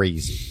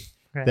crazy.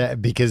 Right.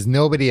 That because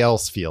nobody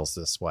else feels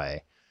this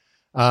way.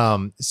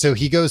 So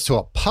he goes to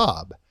a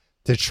pub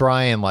to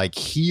try and like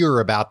hear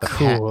about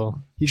the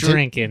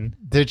drinking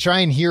to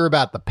try and hear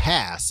about the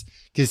past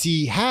because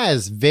he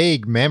has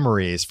vague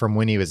memories from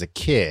when he was a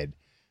kid.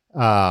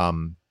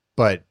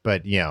 But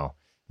you know,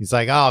 he's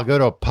like, oh, I'll go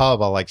to a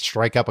pub. I'll like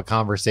strike up a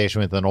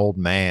conversation with an old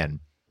man.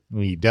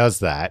 And he does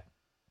that.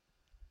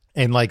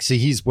 And like, so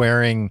he's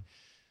wearing,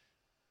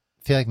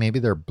 I feel like maybe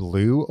they're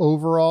blue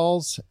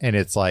overalls and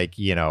it's like,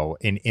 you know,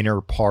 an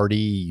inner party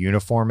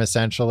uniform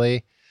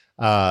essentially.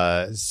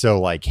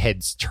 So like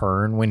heads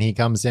turn when he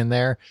comes in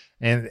there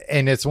and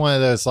it's one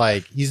of those,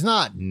 like, he's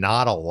not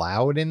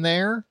allowed in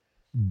there,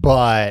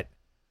 but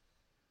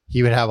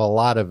he would have a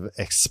lot of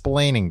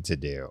explaining to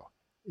do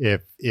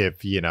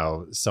if, you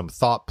know, some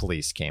thought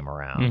police came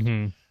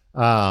around.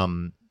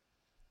 Mm-hmm.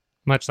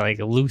 Much like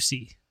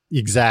Lucy.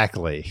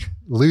 Exactly.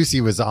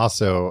 Lucy was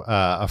also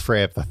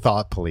afraid of the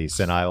thought police,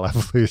 and I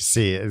Love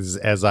Lucy,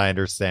 as I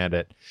understand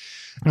it.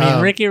 I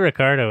mean, Ricky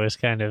Ricardo is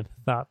kind of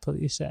thought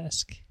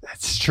police-esque.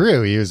 That's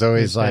true. He was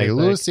always like,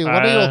 Lucy,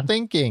 what are you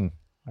thinking?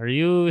 Are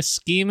you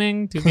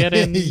scheming to get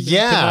in to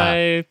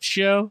my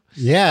show?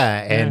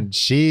 Yeah, and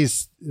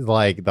she's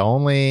like, the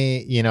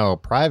only, you know,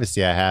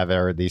 privacy I have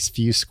are these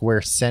few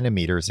square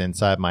centimeters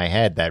inside my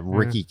head that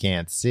Ricky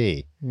can't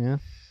see. Yeah.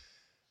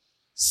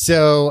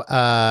 So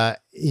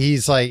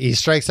he's like, he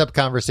strikes up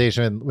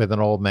conversation with an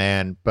old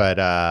man,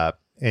 but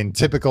in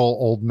typical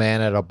old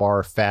man at a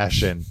bar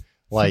fashion,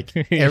 like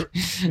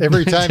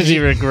every time he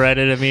regret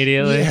it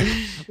immediately.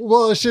 Yeah.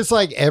 Well, it's just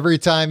like every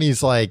time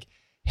he's like,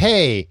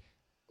 hey,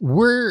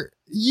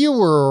 you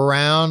were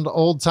around,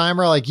 old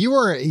timer. Like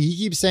he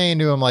keeps saying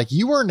to him, like,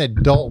 you were an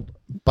adult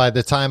by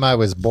the time I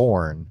was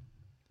born.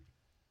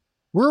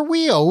 Were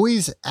we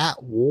always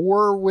at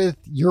war with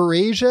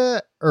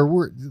Eurasia?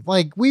 Or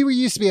we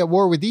used to be at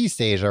war with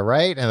East Asia,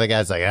 right? And the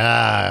guy's like,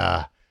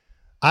 I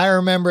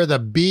remember the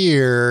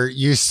beer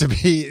used to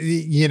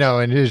be, you know,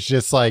 and it's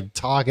just like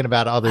talking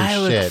about other shit. I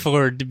look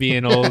forward to being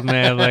an old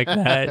man like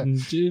that and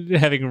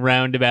having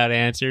roundabout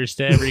answers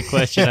to every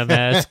question I'm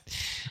asked.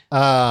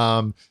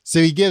 So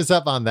he gives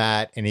up on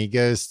that and he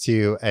goes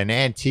to an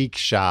antique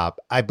shop.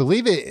 I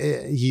believe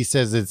he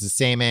says it's the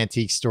same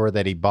antique store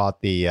that he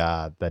bought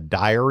the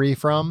diary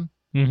from,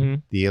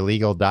 the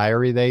illegal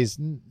diary.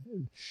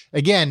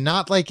 Again,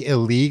 not like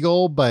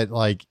illegal, but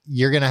like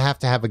you're going to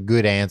have a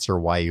good answer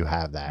why you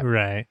have that.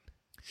 Right.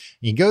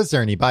 He goes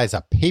there and he buys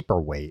a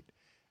paperweight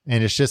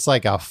and it's just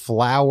like a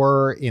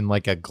flower in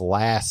like a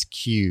glass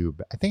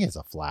cube. I think it's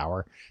a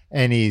flower.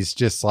 And he's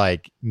just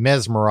like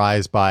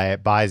mesmerized by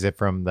it, buys it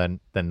from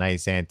the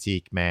nice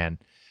antique man.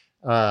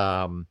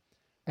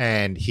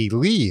 And he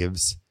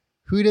leaves.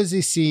 Who does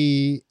he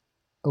see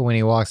when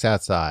he walks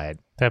outside?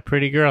 That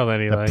pretty girl that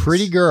he likes.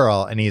 Pretty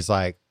girl. And he's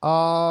like,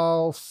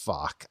 oh,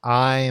 fuck.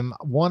 I'm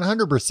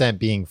 100%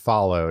 being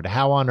followed.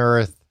 How on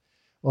earth?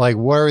 Like,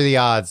 what are the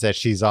odds that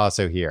she's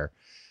also here?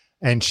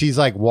 And she's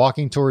like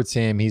walking towards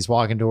him. He's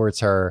walking towards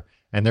her.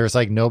 And there's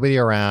like nobody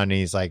around. And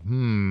he's like,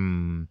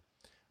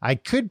 I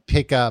could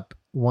pick up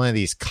one of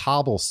these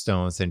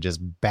cobblestones and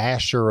just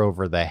bash her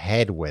over the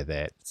head with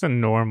it. It's a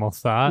normal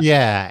thought.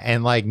 Yeah.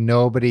 And like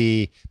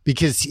nobody,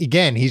 because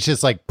again, he's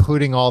just like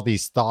putting all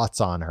these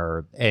thoughts on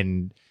her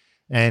and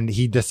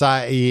he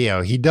decides, you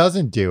know, he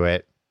doesn't do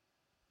it.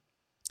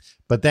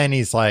 But then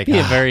he's like,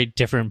 it'd be a very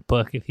different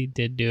book if he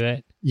did do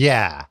it.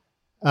 Yeah.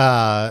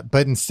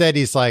 But instead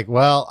he's like,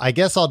 well, I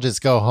guess I'll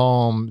just go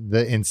home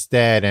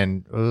instead.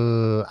 And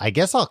I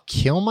guess I'll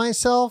kill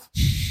myself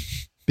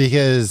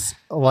because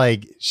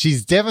like,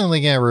 she's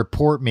definitely going to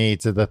report me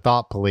to the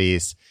thought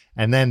police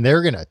and then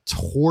they're going to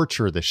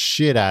torture the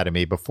shit out of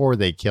me before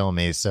they kill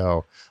me.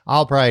 So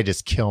I'll probably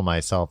just kill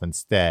myself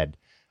instead.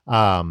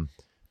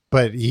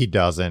 But he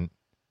doesn't.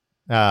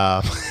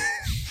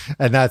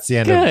 And that's the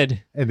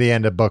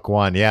end of book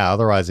one. Yeah.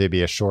 Otherwise it'd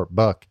be a short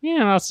book.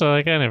 Yeah. And also,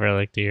 like, I never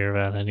like to hear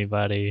about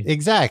anybody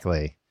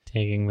exactly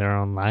taking their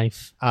own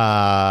life.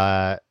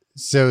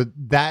 So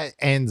that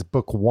ends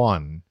book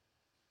one.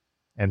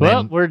 And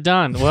well, then we're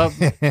done. Well,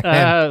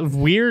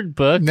 weird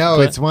book. no,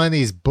 but- it's one of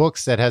these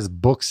books that has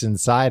books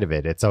inside of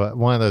it. It's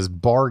one of those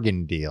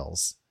bargain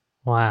deals.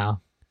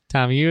 Wow.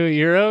 Tom,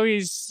 you're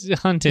always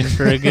hunting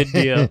for a good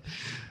deal.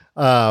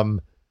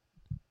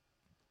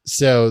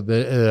 So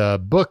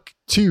the book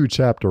 2,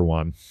 chapter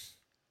 1,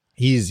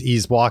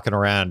 he's walking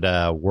around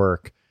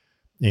work.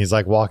 And he's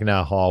like walking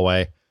down a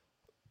hallway,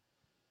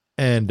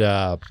 and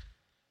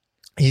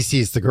he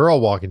sees the girl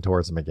walking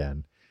towards him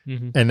again.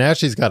 Mm-hmm. And now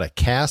she's got a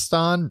cast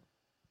on.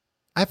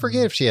 I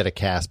forget if she had a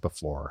cast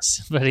before.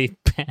 Somebody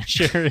bash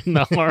her in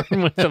the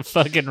arm with a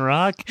fucking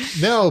rock.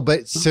 No,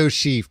 but so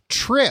she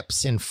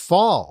trips and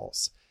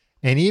falls.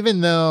 And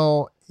even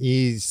though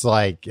he's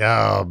like,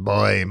 oh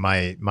boy,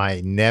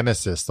 my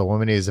nemesis, the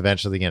woman who's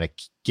eventually going to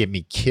get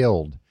me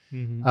killed,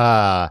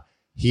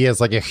 he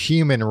has like a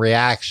human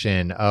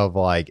reaction of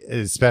like,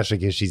 especially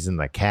because she's in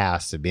the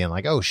cast, of being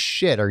like, oh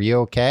shit, are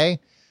you okay?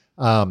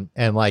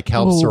 And like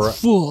helps her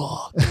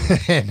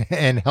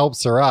and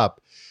helps her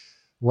up.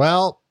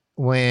 Well,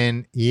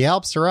 when he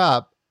helps her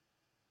up,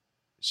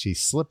 she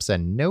slips a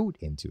note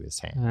into his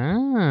hand.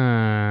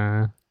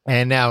 Ah.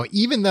 And now,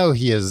 even though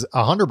he is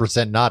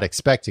 100% not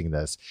expecting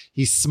this,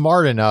 he's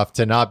smart enough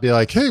to not be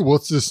like, hey,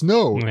 what's this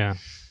note? Yeah.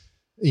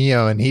 You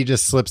know, and he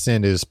just slips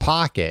into his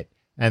pocket.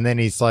 And then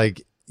he's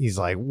like,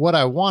 what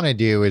I want to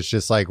do is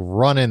just like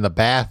run in the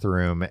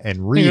bathroom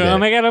and read it. Oh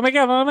my God. Oh my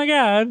God. Oh my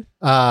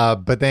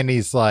God. But then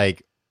he's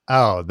like,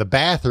 oh, the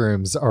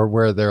bathrooms are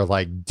where they're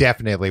like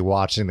definitely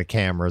watching the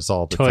cameras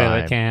all the time.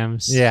 Toilet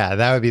cams. Yeah,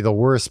 that would be the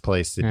worst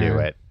place to do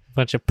it.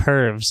 Bunch of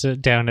pervs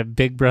down at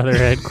Big Brother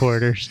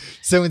headquarters.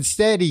 So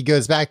instead, he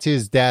goes back to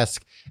his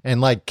desk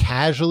and like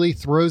casually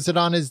throws it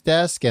on his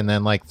desk and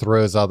then like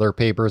throws other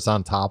papers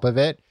on top of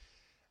it.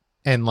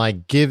 And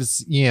like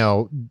gives,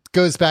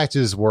 goes back to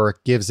his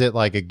work, gives it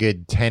like a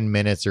good 10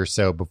 minutes or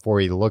so before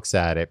he looks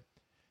at it.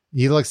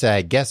 He looks at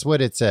it, guess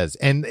what it says?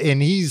 And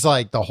he's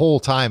like, the whole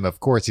time, of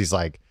course, he's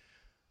like,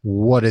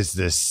 what does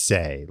this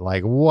say?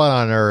 Like, what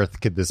on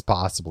earth could this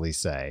possibly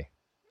say?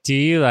 Do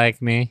you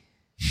like me?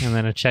 And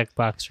then a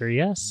checkbox for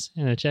yes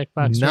and a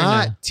checkbox for no.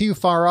 Not too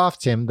far off,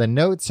 Tim. The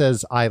note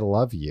says, I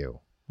love you.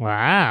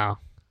 Wow.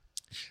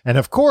 And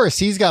of course,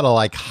 he's got to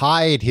like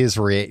hide his,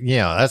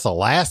 that's the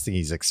last thing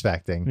he's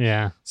expecting.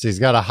 Yeah. So he's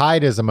got to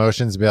hide his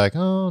emotions and be like,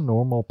 oh,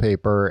 normal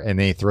paper. And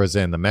then he throws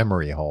it in the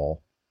memory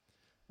hole.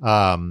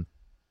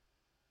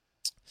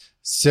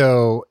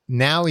 So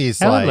now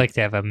he's I would like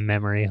to have a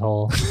memory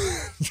hole.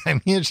 I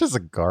mean, it's just a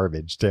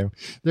garbage, Tim.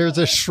 There's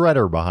a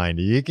shredder behind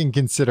you. You can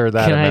consider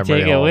that Can a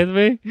memory I take hole. it with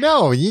me?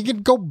 No, you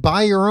can go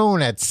buy your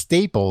own at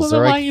Staples. Well, They're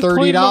then why like you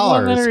pointing the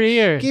one that are $30.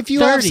 here? If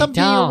you have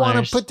something you want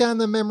 $30. to put down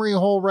the memory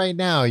hole right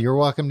now, you're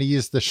welcome to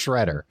use the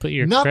shredder. Put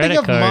your nothing credit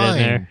of card mine.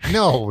 in there.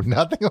 No,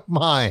 nothing of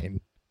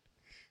mine.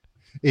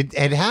 It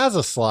has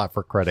a slot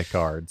for credit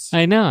cards.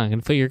 I know. I'm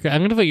gonna put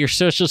your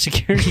social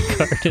security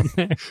card in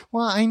there.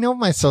 Well, I know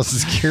my social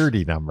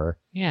security number.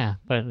 Yeah,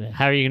 but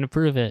how are you gonna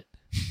prove it?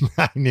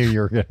 I knew you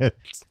were going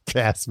to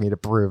ask me to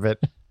prove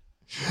it.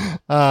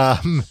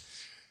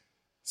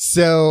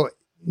 So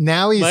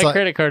now he's My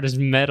credit card is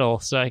metal,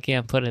 so I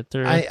can't put it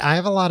through. I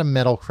have a lot of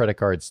metal credit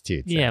cards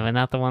too. Yeah, but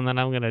not the one that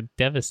I'm going to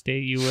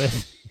devastate you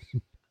with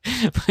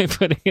by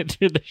putting it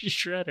through the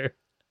shredder.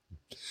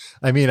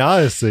 I mean,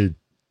 honestly,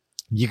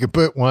 you could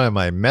put one of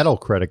my metal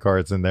credit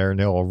cards in there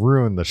and it'll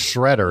ruin the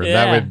shredder. Yeah.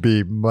 That would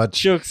be much.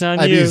 Joke's on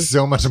I'd you. be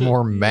so much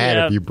more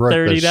mad if you broke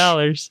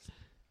 $30.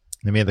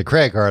 I mean, the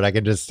credit card, I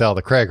can just tell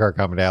the credit card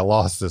company I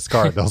lost this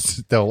card.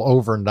 They'll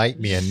overnight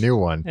me a new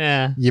one.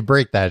 Yeah. You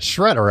break that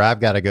shredder, I've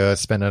got to go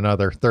spend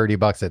another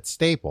 $30 at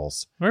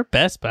Staples. Or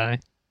Best Buy.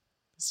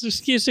 It's an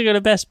excuse to go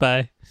to Best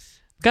Buy.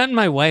 Gotten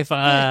my wife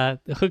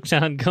hooked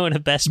on going to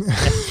Best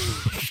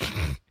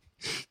Buy.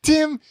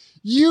 Tim,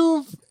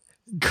 you've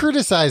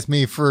criticized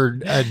me for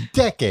a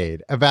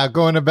decade about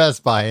going to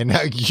Best Buy, and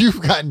now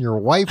you've gotten your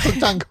wife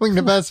hooked on going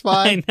to Best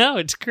Buy. I know,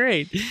 it's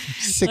great.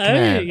 Sick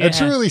man. Yeah. A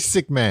truly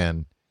sick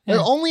man. Yeah.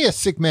 Only a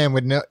sick man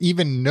would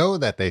even know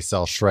that they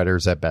sell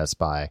shredders at Best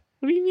Buy.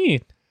 What do you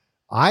mean?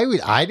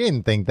 I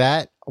didn't think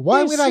that.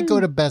 Why Yes, would I go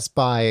sir. to Best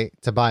Buy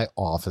to buy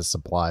office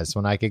supplies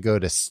when I could go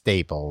to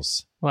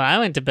Staples? Well, I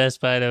went to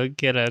Best Buy to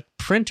get a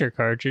printer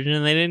cartridge,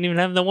 and they didn't even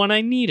have the one I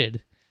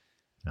needed.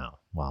 Oh,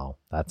 well,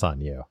 that's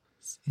on you.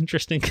 It's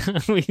interesting.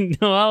 We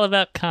know all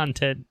about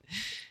content.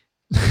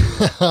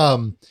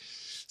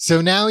 So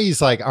now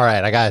he's like, all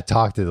right, I got to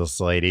talk to this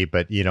lady,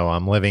 but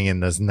I'm living in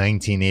this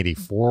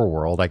 1984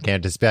 world. I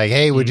can't just be like,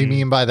 hey, what do you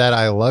mean by that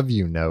I love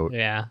you note?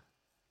 Yeah.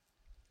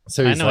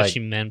 So I he's know like, what she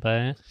meant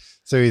by it.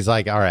 so he's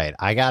like, all right,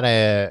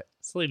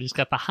 This lady's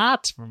got the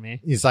hots for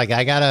me. he's like,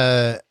 I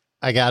gotta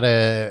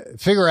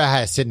figure out how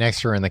to sit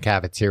next to her in the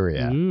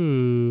cafeteria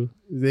Ooh.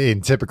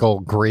 in typical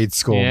grade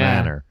school Yeah.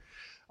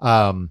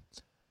 manner.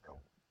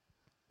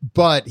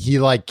 But he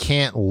like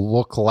can't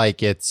look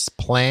like it's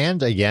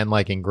planned again,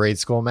 like in grade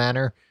school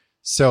manner.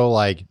 So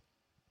like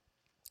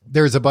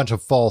there's a bunch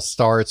of false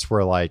starts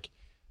where like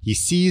he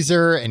sees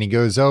her and he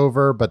goes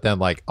over, but then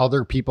like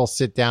other people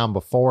sit down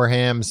before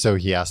him. So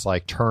he has to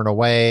like turn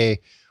away,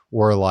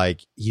 or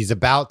like he's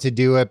about to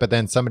do it, but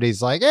then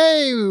somebody's like,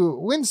 "Hey,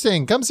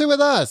 Winston, come sit with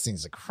us." And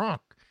he's like,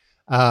 "Fuck."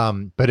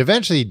 But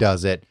eventually he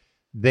does it.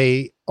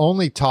 They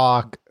only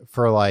talk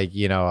for like,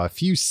 a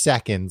few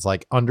seconds,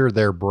 like under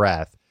their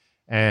breath.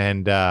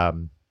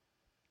 And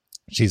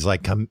she's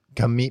like, come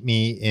meet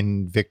me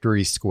in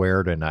Victory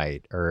Square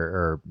tonight.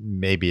 Or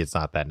maybe it's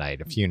not that night,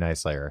 a few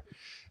nights later.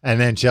 And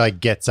then she like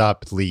gets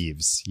up,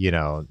 leaves,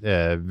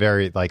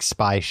 very like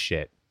spy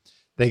shit.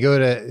 They go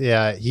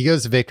to, he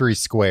goes to Victory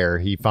Square.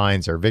 He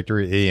finds her.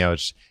 Victory,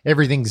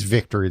 everything's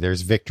Victory.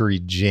 There's Victory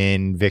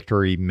Gin,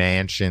 Victory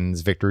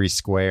Mansions, Victory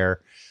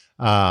Square.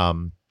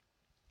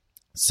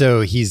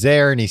 So he's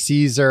there and he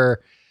sees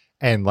her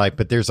and like,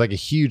 but there's like a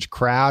huge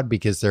crowd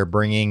because they're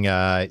bringing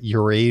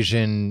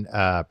Eurasian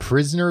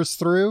prisoners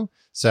through.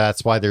 So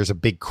that's why there's a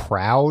big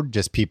crowd,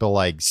 just people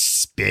like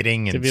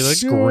spitting and like,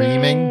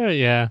 screaming.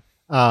 Yeah.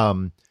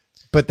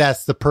 But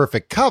that's the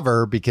perfect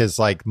cover because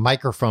like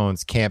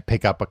microphones can't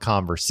pick up a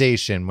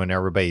conversation when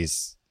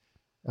everybody's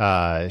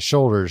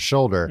shoulder to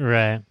shoulder.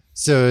 Right.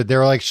 So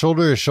they're like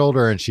shoulder to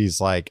shoulder. And she's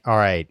like, all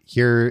right,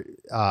 here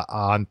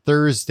on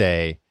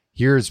Thursday,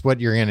 here's what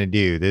you're going to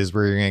do. This is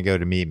where you're going to go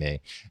to meet me.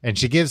 And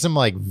she gives him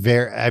like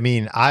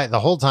the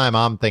whole time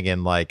I'm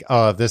thinking like,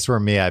 oh, if this were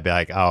me, I'd be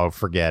like, oh,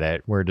 forget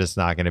it. We're just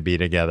not going to be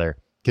together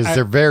because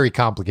they're very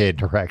complicated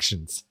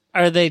directions.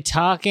 Are they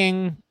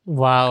talking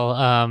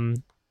while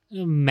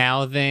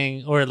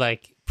mouthing or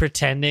like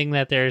pretending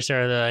that they're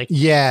sort of like,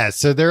 yeah,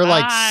 so they're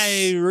like,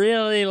 I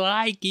really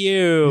like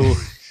you.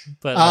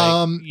 But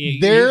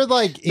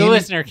like, the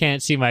listener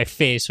can't see my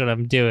face when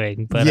I'm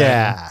doing, but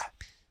yeah.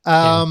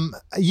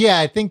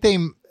 I think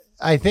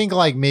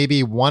like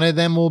maybe one of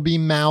them will be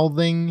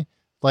mouthing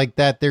like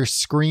that they're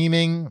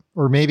screaming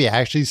or maybe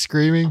actually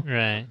screaming.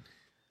 Right.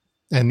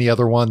 And the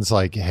other one's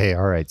like, hey,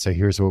 all right, so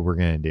here's what we're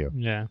going to do.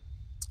 Yeah.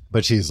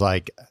 But she's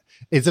like,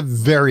 it's a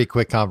very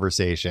quick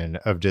conversation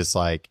of just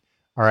like,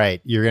 all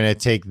right, you're going to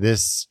take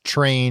this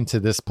train to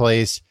this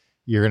place.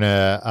 You're going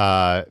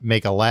to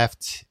make a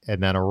left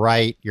and then a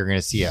right. You're going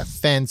to see a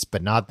fence,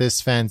 but not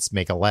this fence.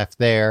 Make a left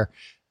there.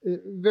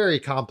 Very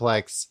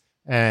complex.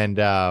 And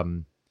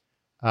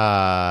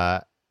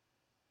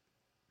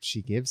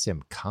she gives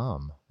him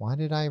cum. Why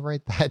did I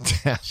write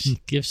that down?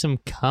 She gives him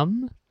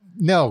cum?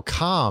 No,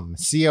 com.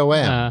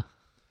 C-O-M.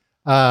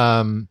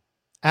 I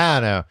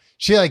don't know.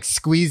 She like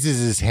squeezes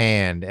his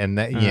hand and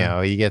that,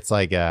 he gets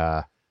like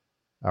a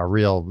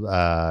real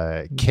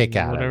kick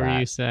out of that. Whatever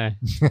you say.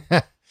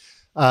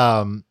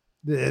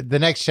 The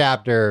next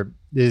chapter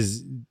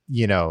is,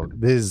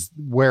 this is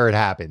where it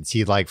happens.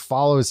 He like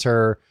follows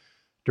her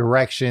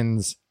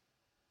directions,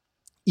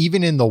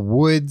 even in the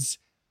woods.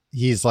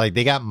 He's like,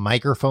 they got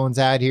microphones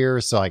out here.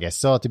 So like, I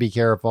still have to be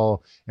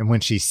careful. And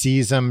when she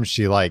sees him,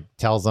 she like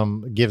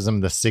gives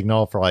him the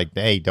signal for like,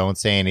 hey, don't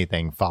say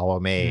anything. Follow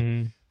me.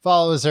 Mm-hmm.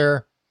 Follows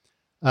her.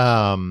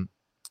 And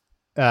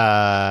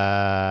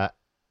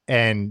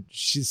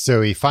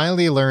so he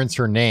finally learns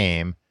her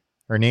name.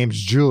 Her name's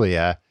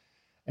Julia.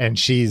 And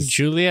she's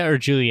Julia or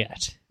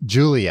Juliet?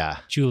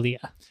 Julia.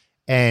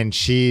 And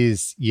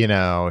she's,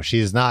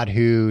 she's not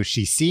who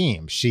she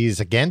seems. She's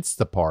against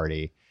the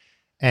party.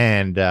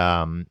 And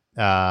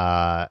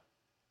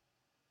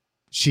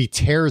she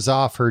tears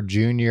off her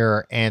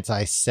junior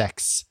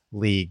anti-sex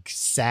league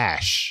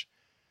sash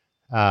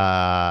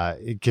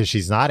because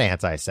she's not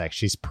anti-sex.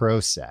 She's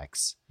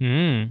pro-sex.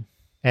 Mm.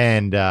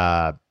 And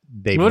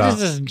what is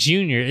this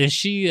junior? Is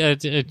she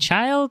a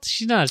child?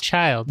 She's not a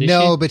child.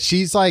 No, but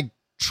she's like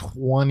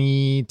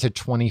 20 to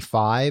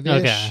 25 ish.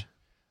 Okay.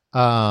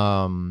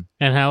 And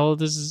how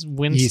old is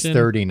Winston? He's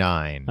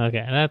 39.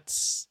 Okay,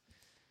 that's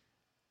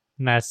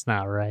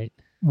not right.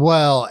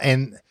 Well,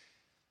 and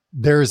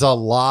there's a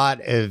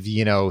lot of,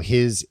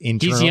 his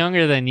internal... He's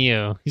younger than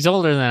you. He's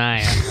older than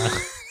I am.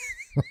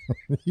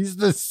 He's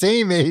the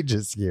same age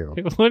as you.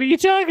 What are you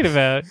talking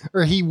about?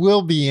 Or he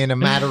will be in a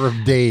matter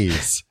of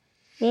days.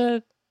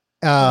 What?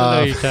 I don't know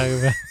what you're talking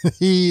about.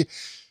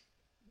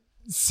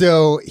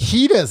 So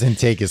he doesn't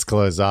take his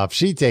clothes off.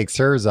 She takes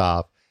hers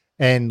off.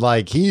 And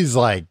like, he's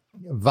like,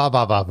 va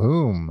va va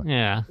boom.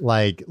 Yeah.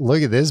 Like,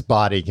 look at this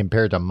body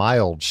compared to my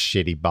old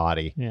shitty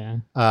body. Yeah.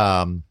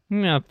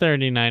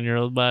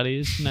 39-year-old body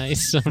is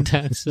nice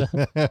sometimes.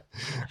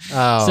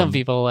 Some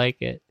people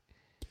like it.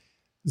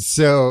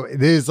 So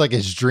this is like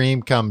his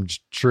dream come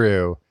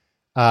true.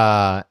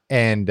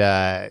 And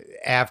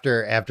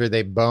after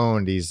they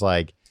boned, he's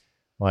like,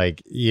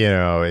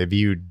 have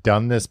you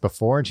done this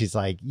before? And she's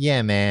like,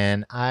 yeah,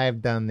 man,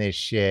 I've done this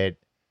shit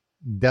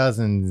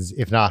dozens,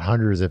 if not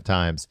hundreds of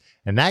times.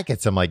 And that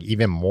gets him like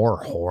even more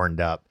horned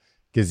up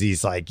because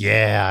he's like,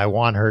 yeah, I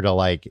want her to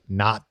like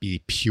not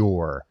be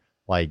pure.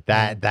 Like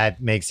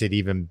that makes it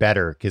even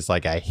better because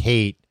like I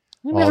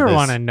never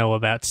want to know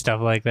about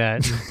stuff like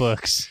that in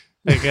books.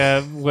 Like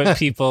what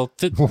people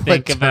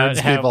think about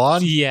how people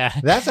on. Yeah,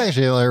 that's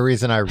actually the only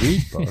reason I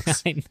read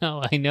books. I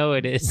know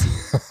it is.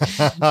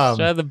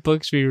 So the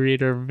books we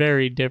read are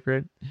very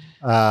different.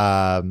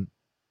 Yeah,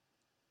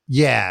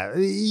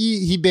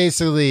 he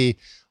basically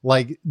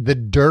like the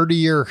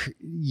dirtier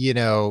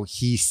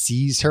he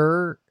sees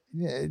her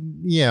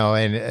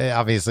and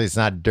obviously it's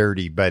not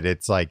dirty, but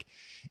it's like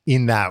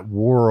in that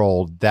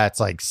world, that's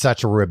like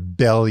such a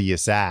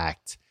rebellious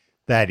act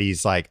that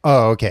he's like,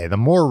 oh, okay, the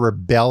more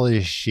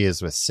rebellious she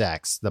is with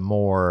sex, the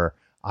more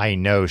I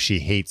know she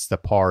hates the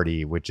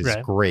party, which is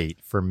great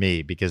for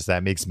me because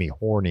that makes me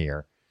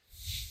hornier.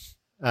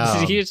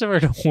 Does he use the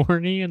word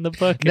horny in the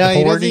book? No,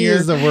 he doesn't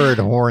use the word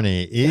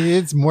horny.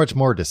 It's much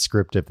more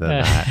descriptive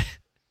than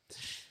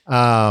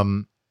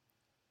that.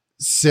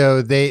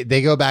 So they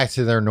go back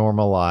to their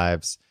normal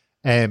lives,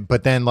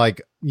 but then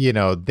like,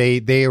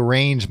 they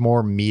arrange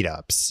more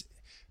meetups,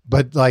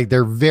 but like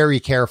they're very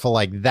careful.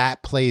 Like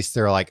that place,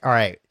 they're like, all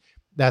right,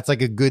 that's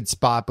like a good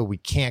spot, but we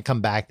can't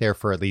come back there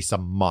for at least a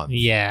month.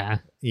 Yeah.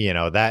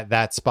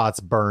 That spot's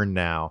burned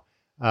now.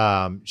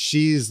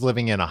 She's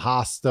living in a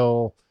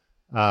hostel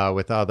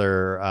with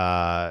other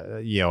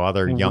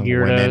other young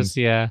weirdos, women.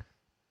 Yeah.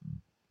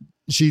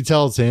 She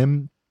tells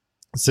him,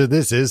 so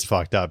this is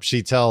fucked up.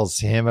 She tells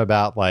him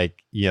about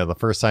like, the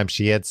first time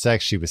she had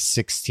sex, she was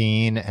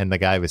 16 and the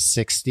guy was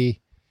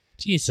 60.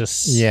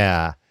 Jesus.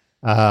 Yeah.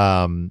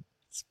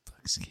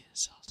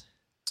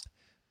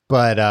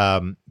 But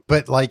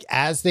like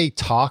as they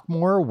talk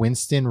more,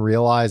 Winston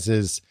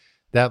realizes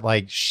that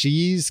like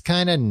she's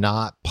kind of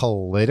not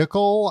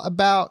political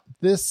about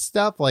this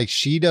stuff. Like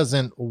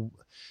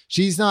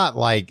she's not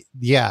like,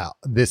 yeah,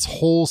 this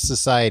whole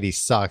society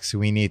sucks,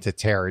 we need to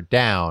tear it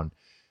down.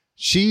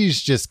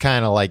 She's just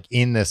kind of like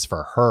in this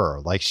for her.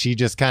 Like she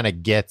just kind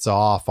of gets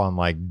off on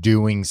like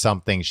doing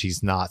something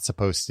she's not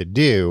supposed to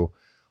do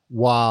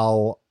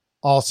while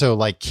also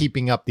like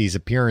keeping up these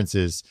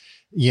appearances.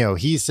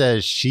 He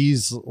says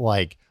she's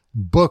like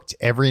booked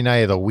every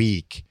night of the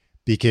week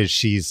because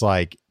she's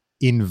like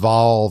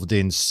involved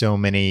in so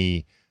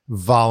many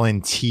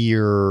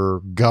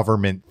volunteer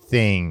government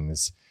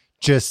things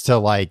just to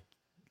like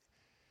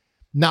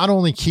not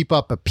only keep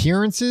up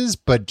appearances,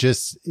 but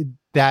just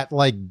that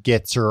like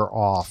gets her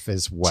off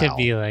as well. To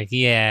be like,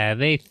 yeah,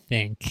 they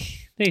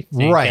think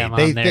right. I'm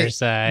on their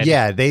side.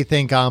 Yeah, they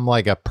think I'm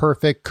like a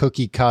perfect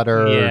cookie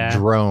cutter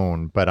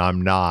drone, but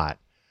I'm not.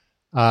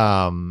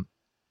 And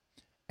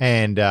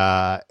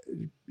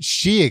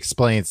she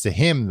explains to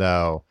him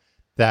though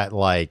that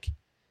like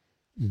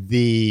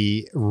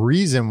the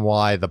reason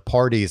why the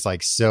party is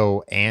like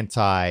so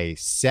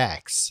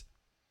anti-sex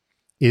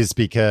is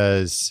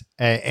because,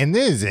 and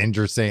this is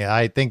interesting,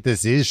 I think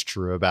this is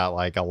true about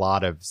like a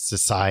lot of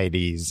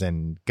societies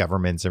and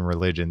governments and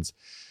religions.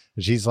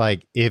 She's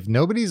like, if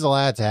nobody's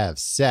allowed to have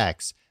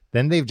sex,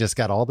 then they've just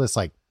got all this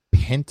like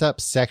pent up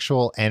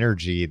sexual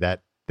energy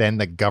that then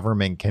the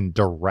government can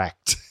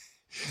direct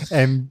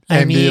and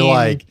be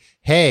like,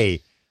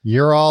 hey,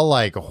 you're all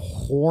like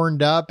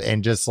horned up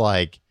and just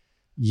like,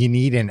 you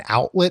need an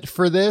outlet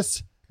for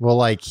this. Well,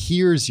 like,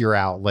 here's your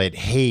outlet,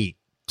 hate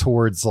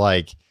towards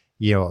like,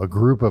 a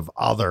group of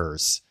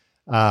others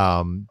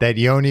that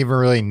you don't even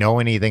really know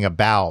anything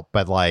about,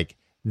 but like,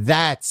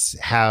 that's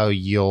how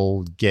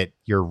you'll get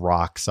your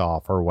rocks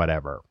off or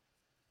whatever.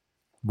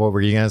 What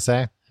were you going to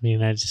say? I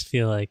mean, I just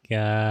feel like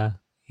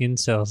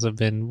incels have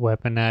been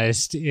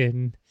weaponized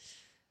in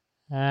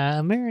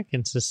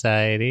American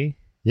society.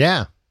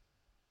 Yeah.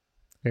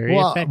 Very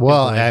effectively.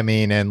 Well, I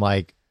mean, and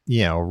like,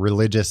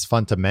 religious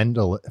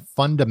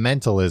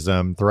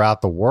fundamentalism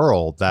throughout the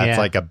world. That's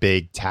like a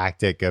big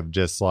tactic of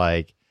just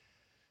like,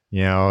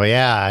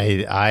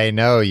 I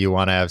know you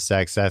want to have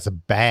sex. That's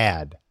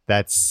bad.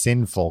 That's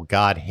sinful.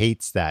 God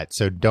hates that.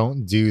 So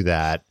don't do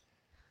that.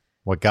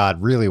 What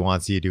God really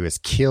wants you to do is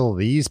kill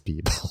these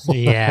people.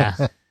 Yeah.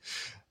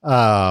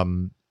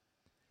 And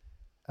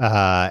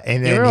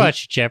you ever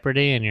watch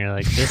Jeopardy and you're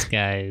like, this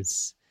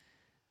guy's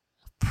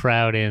a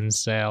proud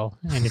incel,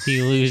 and if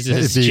he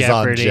loses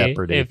Jeopardy,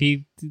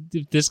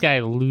 if this guy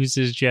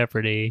loses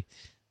Jeopardy,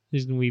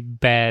 he's gonna be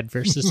bad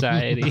for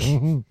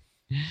society.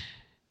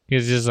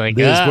 It's just like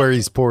this is where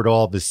he's poured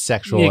all this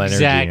sexual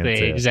energy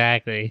into.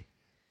 Exactly.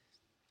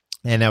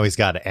 And now he's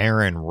got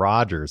Aaron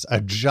Rodgers,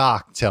 a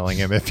jock, telling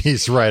him if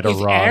he's right or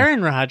wrong.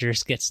 Aaron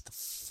Rodgers gets the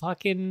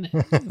fucking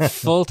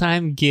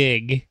full-time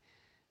gig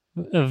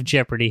of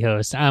Jeopardy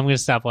host, I'm going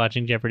to stop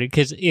watching Jeopardy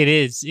because it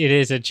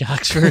is a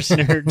jocks versus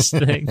nerds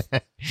thing.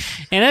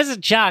 And as a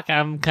jock,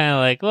 I'm kind of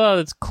like, well,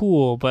 it's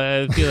cool, but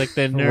I feel like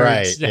the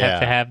nerds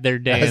have to have their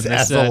day in the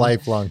as sun. a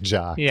lifelong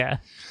jock. Yeah.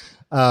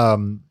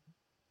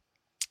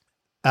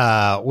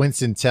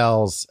 Winston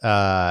tells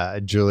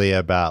Julia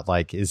about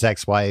like his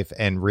ex-wife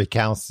and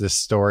recounts this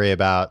story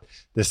about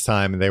this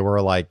time they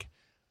were like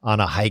on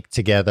a hike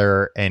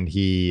together, and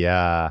he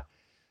was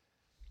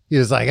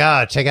like,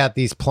 check out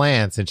these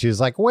plants, and she was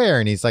like,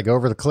 where? And he's like,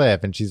 over the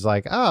cliff, and she's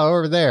like,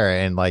 over there,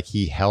 and like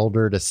he held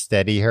her to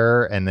steady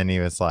her, and then he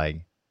was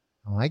like,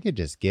 I could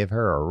just give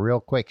her a real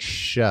quick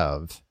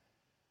shove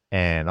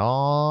and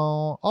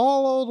all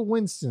old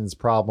Winston's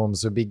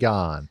problems would be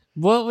gone.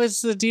 What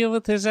was the deal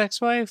with his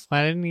ex-wife?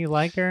 Why didn't he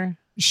like her?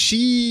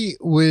 He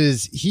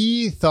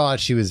thought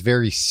she was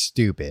very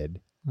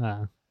stupid.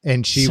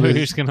 And he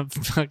was going to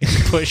fucking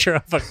push her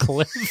off a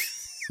cliff.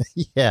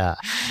 Yeah.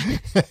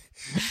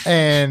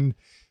 And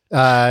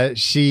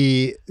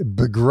She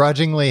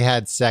begrudgingly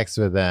had sex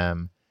with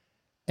him,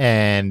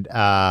 and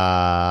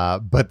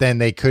but then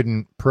they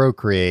couldn't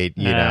procreate,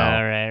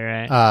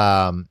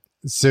 Right.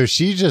 So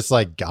she's just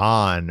like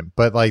gone,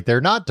 but like they're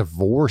not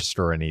divorced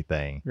or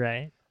anything.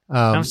 Right.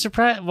 I'm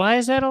surprised. Why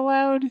is that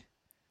allowed?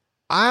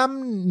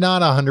 I'm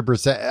not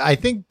 100%. I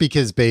think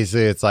because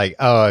basically it's like,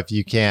 oh, if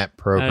you can't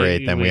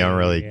procreate, then we don't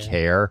really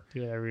care.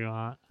 Do whatever you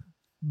want.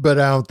 But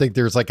I don't think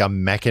there's like a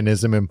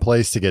mechanism in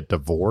place to get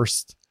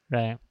divorced.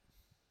 Right.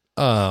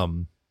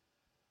 And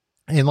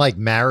like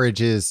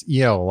marriages,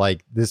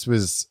 like this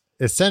was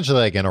essentially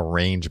like an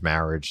arranged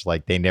marriage.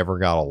 Like they never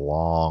got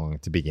along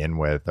to begin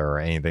with or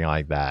anything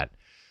like that.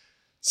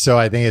 So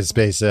I think it's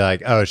basically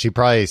like, oh, she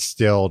probably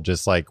still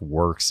just like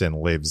works and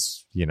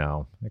lives,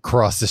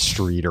 across the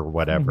street or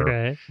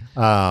whatever.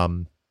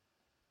 Right.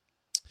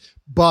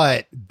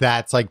 But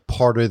that's like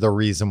part of the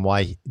reason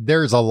why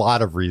there's a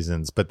lot of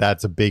reasons, but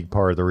that's a big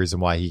part of the reason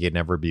why he could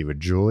never be with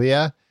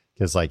Julia,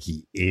 because like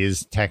he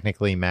is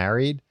technically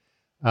married.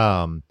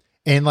 And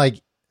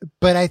like,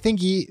 but I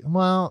think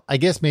I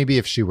guess maybe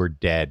if she were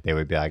dead, they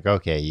would be like,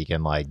 okay, you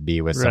can like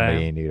be with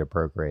somebody and you to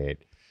procreate.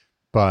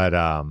 But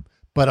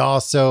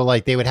also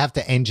like they would have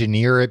to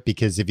engineer it,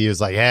 because if he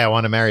was like, hey, I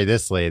want to marry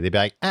this lady, they'd be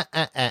like,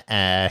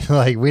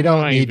 like we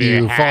don't need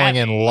you falling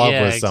in love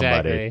with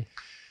somebody.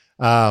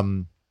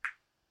 Exactly.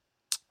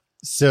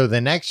 So the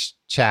next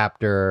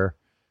chapter,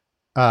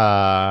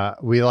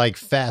 we like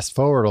fast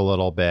forward a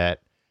little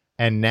bit,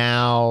 and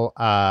now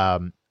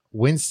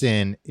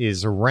Winston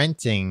is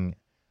renting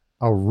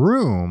a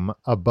room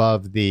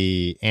above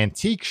the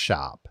antique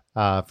shop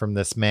from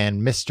this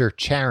man, Mr.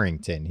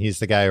 Charrington. He's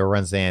the guy who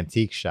runs the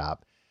antique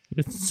shop.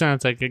 It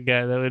sounds like a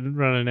guy that would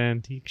run an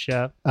antique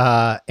shop.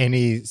 And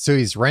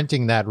he's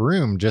renting that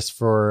room just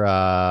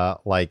for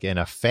like an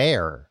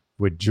affair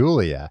with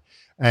Julia.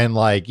 And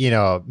like,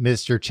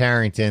 Mr.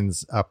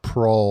 Charrington's a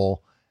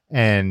prole,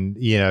 and,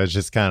 it's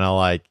just kind of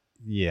like,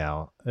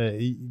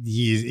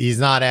 he's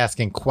not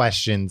asking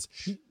questions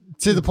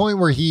to the point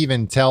where he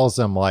even tells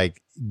them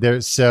like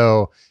about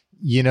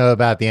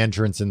the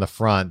entrance in the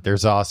front.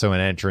 There's also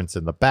an entrance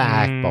in the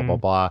back, blah, blah,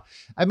 blah.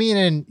 I mean,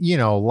 and,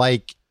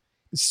 like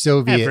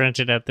Soviet. I've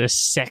rented out this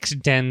sex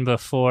den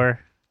before.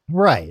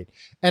 Right.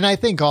 And I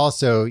think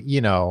also,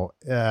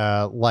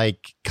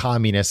 like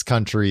communist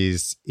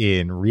countries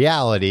in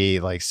reality,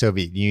 like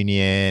Soviet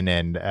Union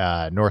and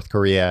North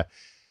Korea,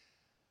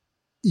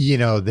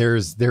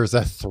 there's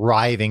a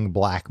thriving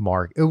black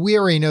market. We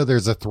already know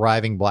there's a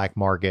thriving black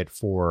market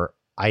for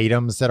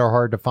items that are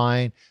hard to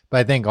find.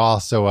 But I think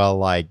also,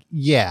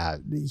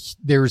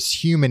 there's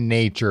human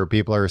nature.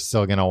 People are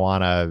still going to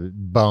want to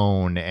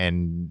bone,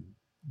 and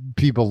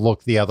people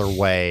look the other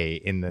way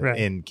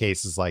in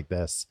cases like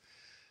this.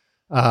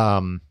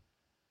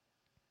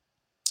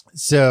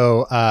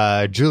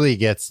 So Julie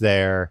gets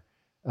there,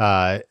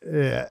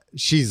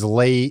 she's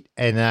late,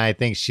 and then I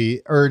think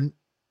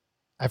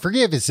I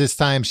forget if it's this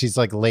time she's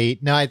like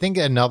late. No, I think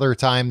another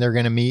time they're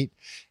going to meet,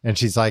 and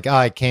she's like, oh,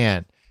 I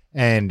can't.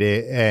 And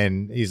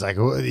he's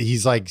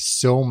like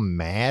so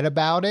mad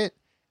about it.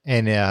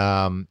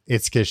 And,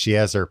 it's cause she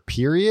has her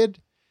period,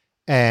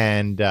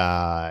 and,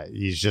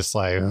 he's just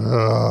like,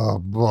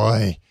 oh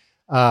boy.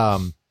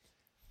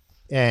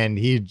 And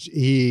he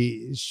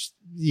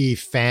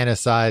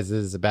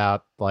fantasizes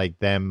about like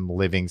them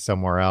living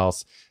somewhere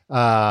else.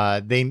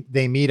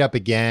 They meet up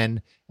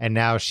again, and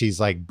now she's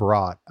like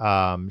brought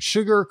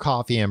sugar,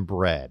 coffee, and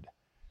bread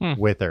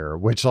with her,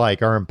 which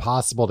like are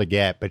impossible to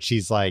get. But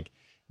she's like,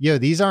 yo,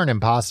 these aren't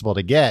impossible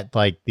to get.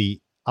 Like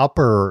the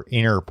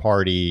inner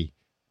party,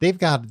 they've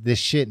got this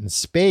shit in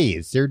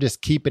spades. They're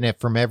just keeping it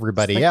from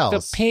everybody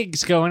else. The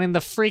pigs going in the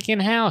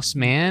freaking house,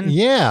 man.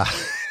 Yeah.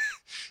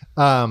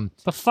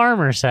 The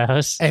farmer's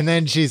house. And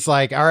then she's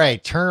like, all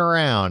right, turn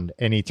around.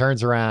 And he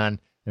turns around,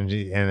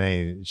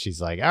 and she's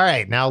like, all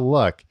right, now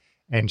look.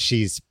 And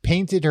she's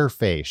painted her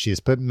face. She's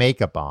put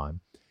makeup on.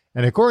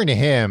 And according to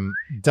him,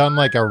 done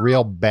like a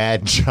real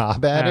bad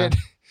job at it.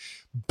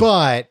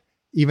 But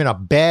even a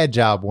bad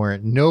job where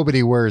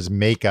nobody wears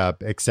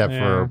makeup except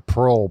for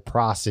prole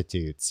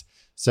prostitutes.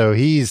 So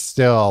he's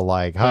still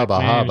like,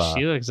 hubba.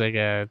 She looks like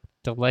a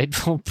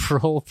delightful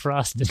prole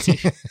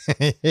prostitute.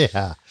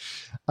 Yeah.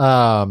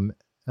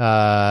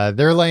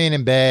 They're laying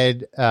in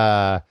bed.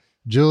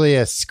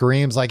 Julia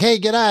screams like, hey,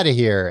 get out of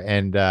here.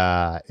 And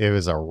it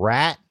was a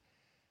rat.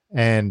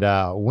 And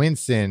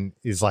Winston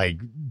is like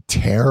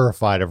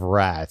terrified of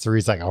rats, or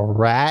he's like, a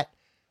rat?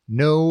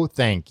 No,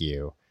 thank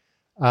you.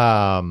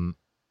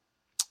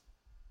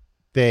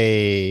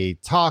 They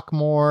talk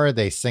more.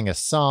 They sing a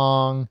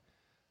song.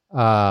 She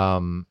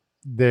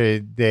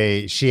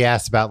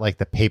asks about like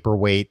the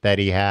paperweight that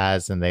he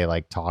has, and they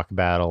like talk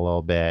about it a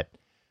little bit.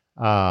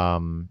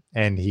 And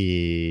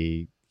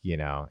he,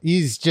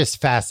 he's just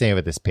fascinated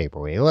with this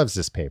paperweight. He loves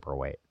this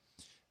paperweight.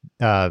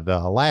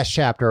 The last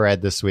chapter I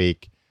read this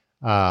week,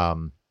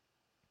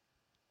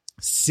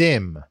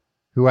 Sim,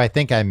 who I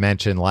think I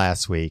mentioned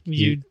last week.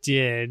 You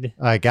did.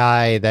 A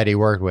guy that he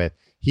worked with,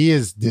 he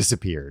has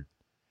disappeared.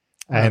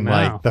 And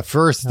like the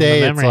first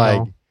day it's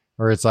like,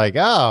 or it's like,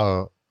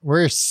 oh,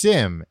 where's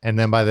Sim? And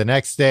then by the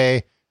next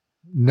day,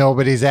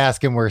 nobody's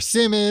asking where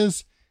Sim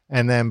is.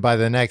 And then by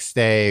the next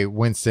day,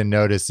 Winston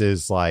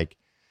notices like,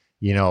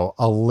 you know,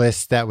 a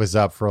list that was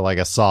up for like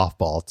a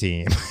softball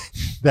team.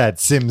 That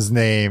Sim's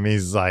name.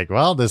 He's like,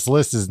 well, this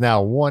list is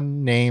now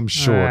one name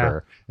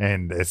shorter,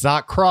 and it's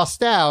not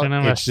crossed out.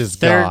 It's just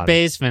third gone.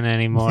 Baseman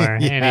anymore,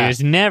 and he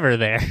was never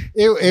there.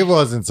 It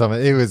wasn't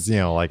something. It was, you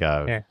know, like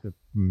a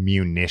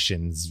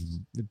munitions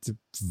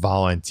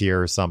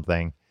volunteer or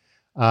something.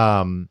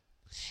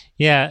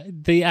 Yeah,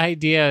 the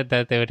idea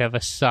that they would have a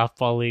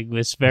softball league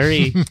was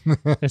very.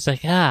 It's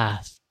like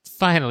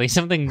finally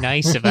something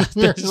nice about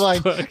this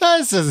like, book.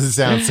 This doesn't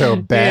sound so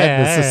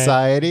bad. The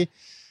society.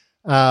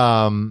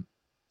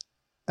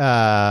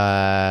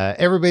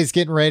 Everybody's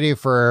getting ready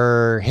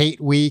for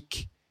Hate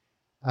Week.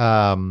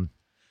 And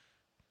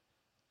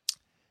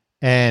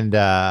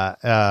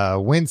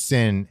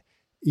Winston,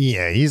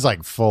 he's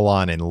like full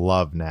on in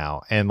love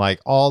now. And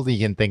like all he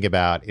can think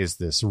about is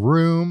this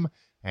room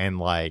and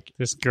like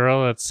this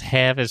girl that's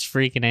half his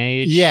freaking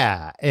age.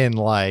 Yeah. And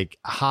like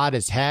hot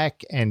as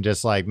heck. And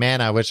just like, man,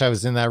 I wish I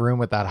was in that room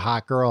with that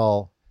hot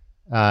girl,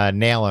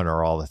 nailing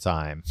her all the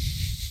time.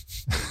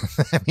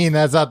 I mean,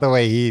 that's not the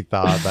way he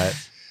thought, but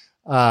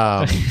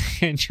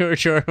and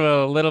George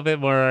Orwell a little bit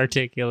more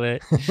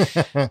articulate.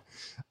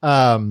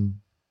 And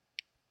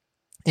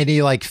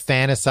he like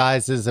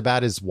fantasizes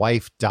about his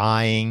wife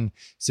dying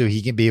so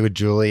he can be with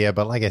Julia,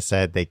 but like I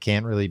said, they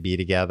can't really be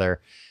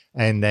together.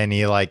 And then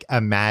he like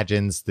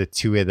imagines the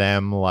two of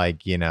them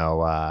like, you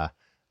know,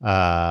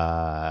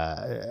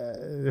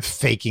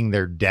 faking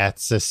their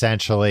deaths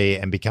essentially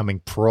and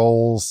becoming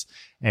proles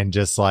and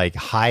just like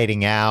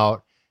hiding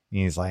out.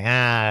 And he's like,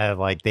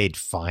 like they'd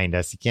find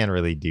us. You can't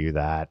really do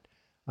that.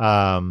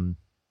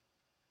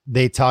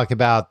 They talk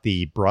about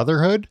the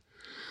Brotherhood,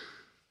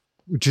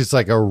 which is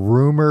like a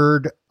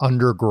rumored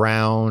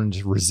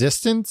underground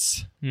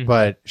resistance,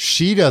 but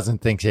she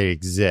doesn't think it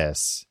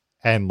exists.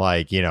 And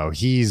like, you know,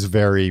 he's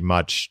very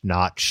much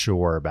not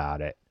sure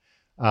about it.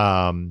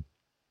 But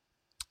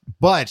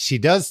she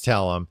does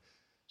tell him,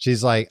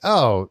 she's like,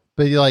 oh,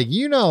 but you're like,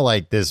 you know,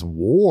 like this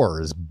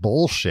war is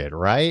bullshit,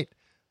 right?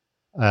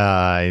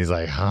 He's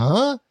like,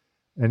 huh?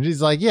 And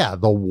she's like, yeah,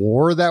 the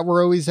war that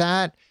we're always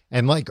at.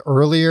 And like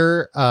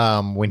earlier,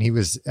 when he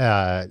was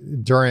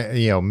during,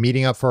 you know,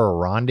 meeting up for a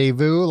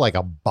rendezvous, like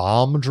a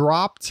bomb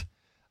dropped,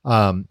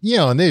 you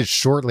know, and this is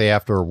shortly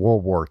after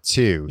World War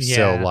II. Yeah.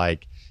 So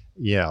like,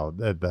 you know,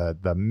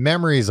 the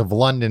memories of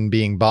London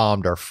being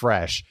bombed are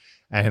fresh.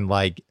 And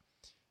like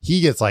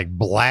he gets like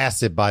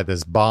blasted by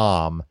this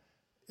bomb.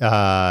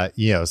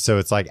 You know, so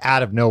it's like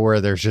out of nowhere,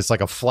 there's just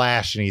like a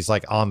flash and he's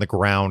like on the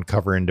ground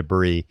covered in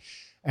debris.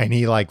 And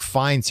he like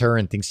finds her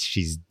and thinks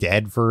she's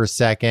dead for a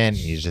second.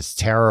 He's just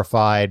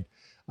terrified.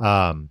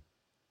 But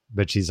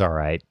she's all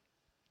right.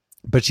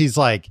 But she's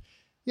like,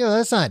 you know,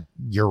 that's not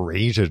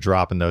Eurasia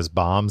dropping those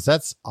bombs.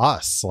 That's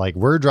us. Like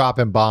we're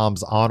dropping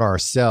bombs on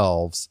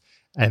ourselves.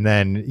 And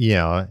then, you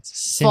know,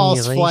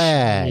 false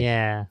flag.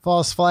 Yeah.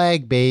 False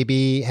flag,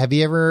 baby. Have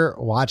you ever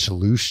watched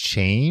Loose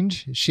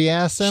Change? She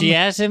asked him. She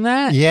asked him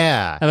that?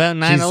 Yeah. About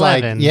 9/11. She's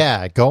like,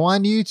 yeah, go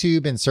on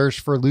YouTube and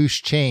search for Loose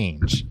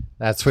Change.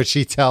 That's what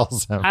she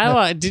tells him.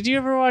 Did you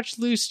ever watch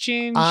Loose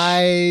Change?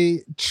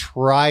 I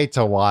tried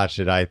to watch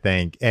it, I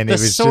think. And the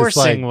it was sourcing just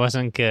like,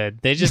 wasn't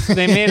good. They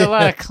made a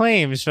lot of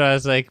claims. So I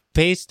was like,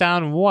 based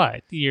on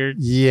what?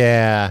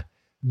 Yeah.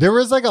 There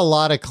was like a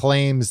lot of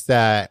claims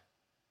that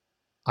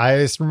I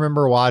just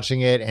remember watching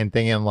it and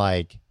thinking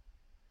like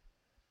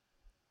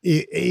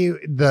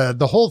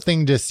the whole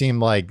thing just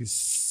seemed like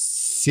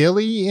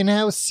silly in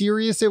how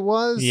serious it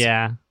was.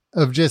 Yeah.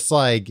 Of just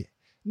like,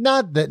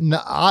 not that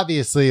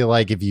obviously,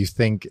 like if you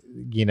think,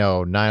 you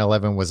know,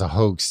 9/11 was a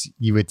hoax,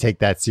 you would take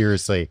that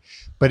seriously.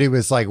 But it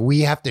was like, we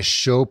have to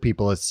show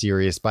people it's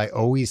serious by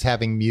always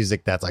having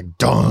music that's like,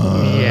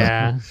 duh.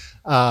 Yeah.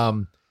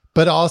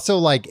 But also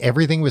like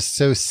everything was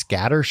so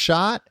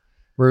scattershot.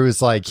 Where it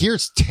was like,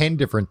 here's 10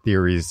 different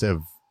theories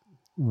of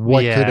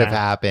what could have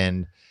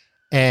happened.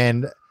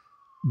 And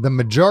the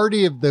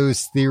majority of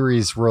those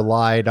theories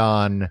relied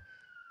on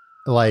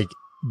like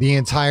the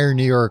entire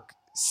New York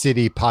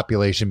City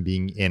population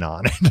being in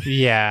on it.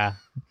 Yeah.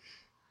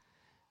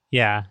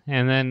 Yeah.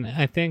 And then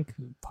I think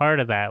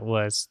part of that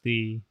was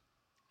the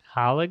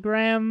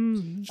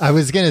hologram. I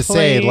was going to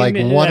say like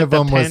one of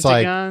them was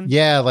Pentagon. like,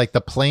 yeah, like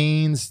the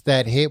planes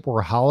that hit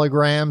were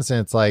holograms. And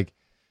it's like,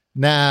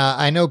 nah,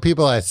 I know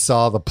people that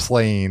saw the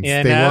planes.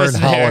 Yeah, they weren't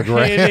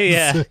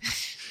holograms.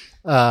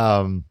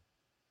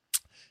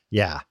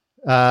 Yeah.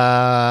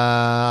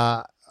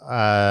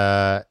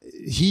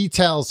 He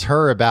tells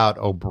her about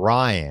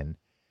O'Brien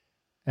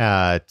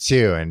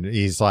too. And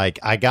he's like,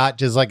 I got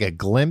just like a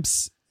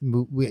glimpse,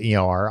 you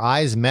know, our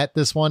eyes met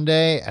this one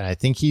day. And I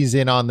think he's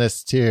in on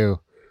this too.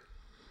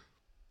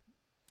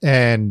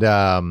 And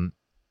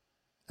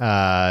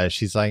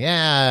she's like,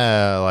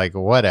 yeah, like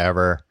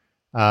whatever.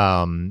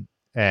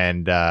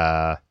 And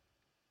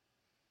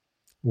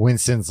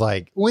Winston's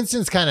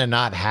kind of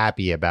not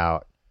happy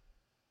about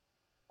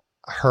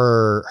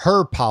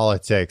her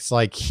politics.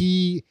 Like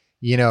he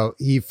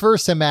he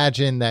first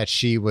imagined that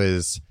she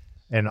was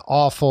an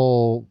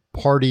awful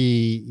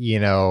party,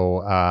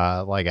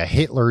 like a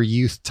Hitler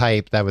Youth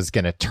type that was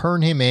going to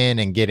turn him in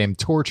and get him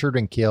tortured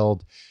and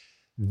killed.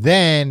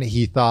 Then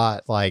he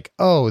thought like,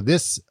 oh,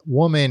 this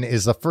woman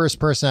is the first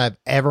person I've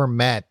ever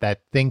met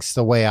that thinks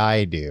the way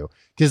I do.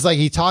 Because like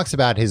he talks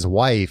about his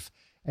wife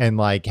and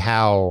like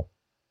how,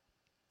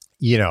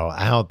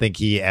 I don't think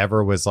he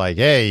ever was like,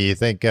 hey, you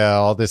think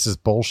all this is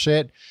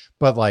bullshit?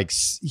 But like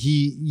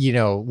he,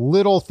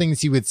 little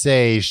things he would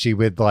say, she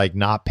would like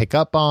not pick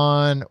up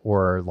on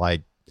or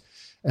like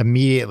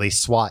immediately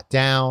swat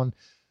down.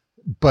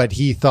 But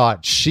he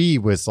thought she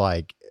was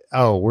like,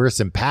 oh, we're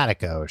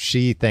simpatico.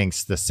 She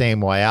thinks the same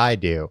way I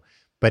do.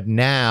 But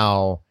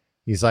now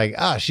he's like,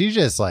 oh, she's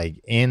just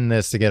like in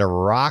this to get her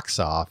rocks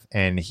off.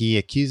 And he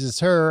accuses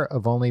her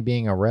of only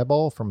being a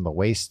rebel from the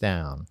waist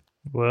down.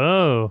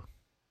 Whoa.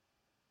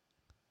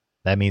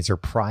 That means her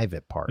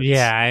private parts.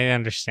 Yeah, I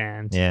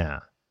understand. Yeah.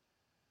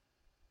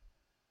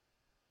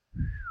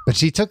 But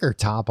she took her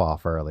top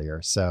off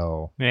earlier,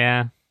 so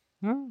yeah,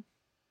 well,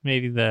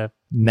 maybe the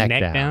neck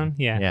down.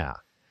 Yeah.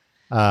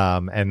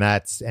 And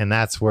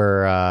that's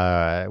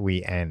where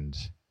we end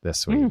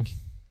this week.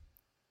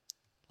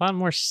 A lot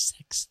more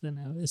sex than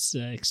I was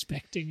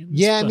expecting. In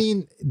this book. I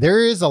mean,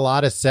 there is a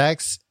lot of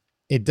sex.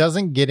 It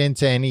doesn't get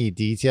into any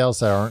details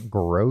that aren't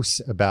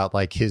gross about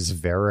like his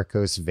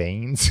varicose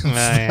veins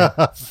and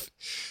stuff.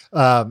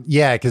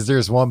 Yeah, because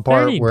there's one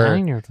part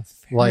where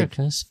like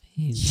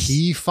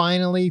he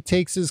finally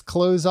takes his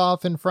clothes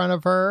off in front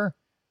of her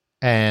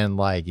and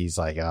like he's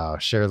like, oh,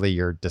 surely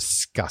you're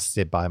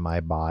disgusted by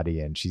my body,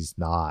 and she's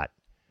not.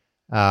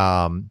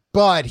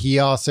 But he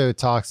also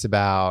talks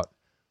about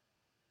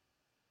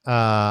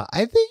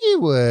I think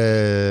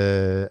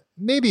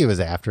maybe it was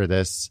after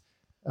this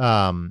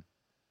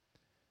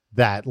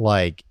that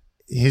like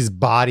his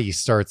body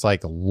starts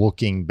like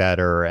looking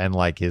better and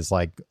like his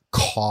like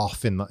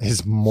cough and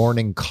his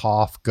morning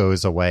cough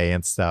goes away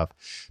and stuff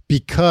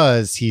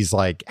because he's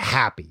like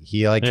happy.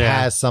 He like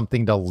has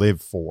something to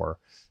live for.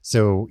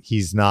 So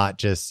he's not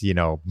just,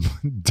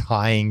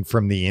 dying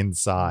from the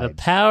inside. The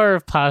power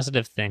of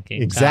positive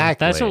thinking.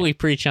 Exactly. That's what we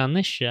preach on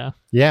this show.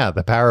 Yeah.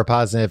 The power of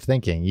positive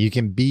thinking. You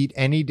can beat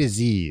any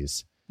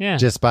disease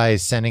just by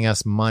sending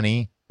us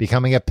money,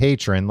 becoming a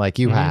patron like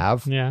you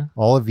have. Yeah.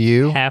 All of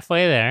you.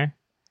 Halfway there.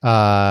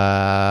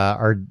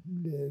 Are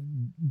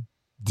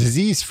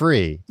disease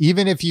free,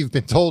 even if you've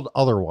been told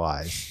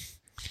otherwise.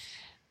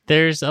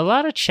 There's a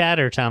lot of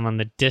chatter, Tom, on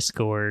the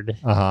Discord.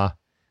 Do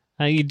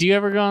you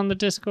ever go on the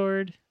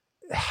Discord?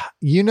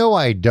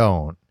 I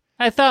don't.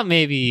 I thought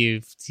maybe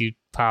you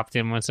popped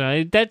in once.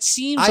 That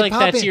seems like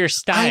that's your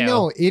style. I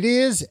know it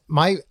is.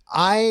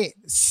 I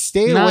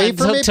stay away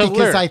from it because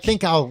lurk. I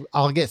think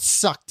I'll get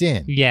sucked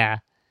in. Yeah,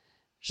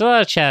 there's a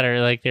lot of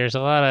chatter. Like there's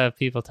a lot of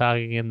people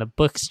talking in the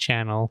books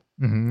channel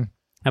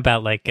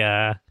about like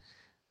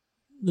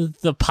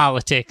the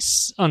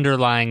politics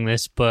underlying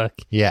this book.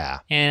 Yeah.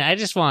 And I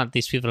just want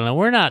these people to know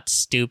we're not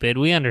stupid.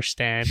 We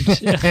understand.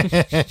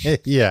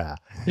 Yeah.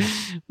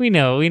 We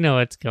know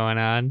what's going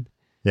on.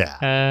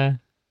 Yeah.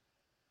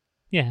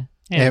 Yeah.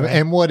 Anyway.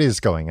 And what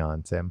is going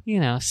on, Tim?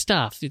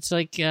 Stuff. It's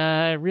like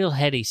real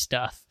heady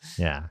stuff.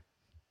 Yeah.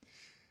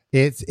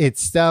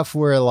 It's stuff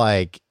where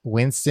like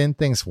Winston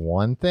thinks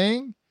one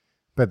thing,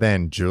 but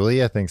then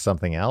Julia thinks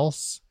something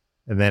else,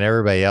 and then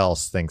everybody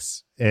else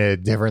thinks a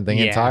different thing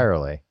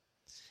entirely.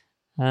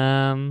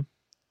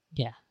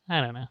 Yeah,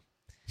 I don't know.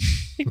 I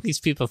think these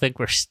people think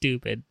we're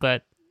stupid,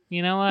 but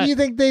you know what? You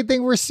think they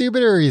think we're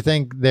stupid, or you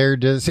think they're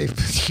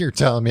just, you're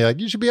telling me like,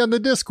 you should be on the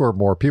Discord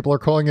more. People are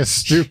calling us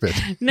stupid.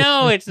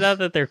 No, it's not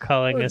that they're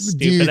calling us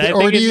stupid.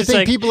 Do you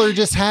think people are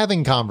just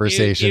having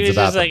conversations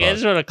about the book? I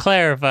just want to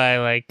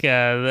clarify,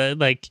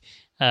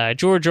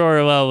 George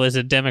Orwell was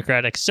a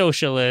democratic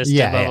socialist.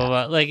 Yeah, blah, blah,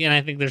 blah. Like, and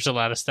I think there's a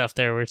lot of stuff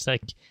there where it's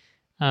like,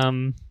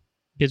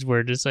 his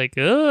word is like,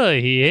 oh,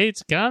 he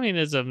hates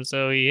communism,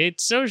 so he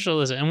hates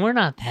socialism, and we're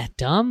not that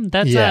dumb.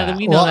 That's not.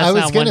 We know that's I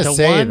was not going to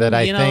say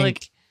one-to-one,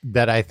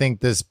 that I think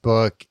this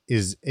book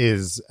is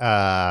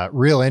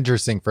real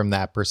interesting from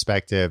that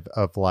perspective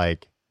of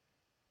like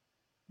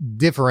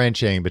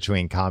differentiating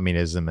between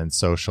communism and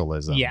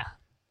socialism. Yeah,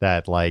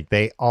 that like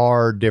they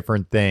are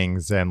different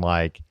things, and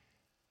like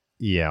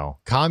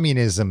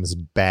communism's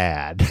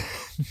bad,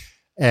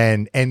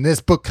 and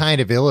this book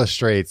kind of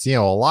illustrates a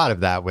lot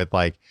of that with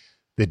like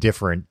the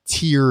different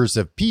tiers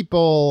of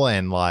people,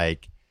 and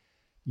like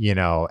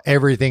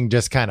everything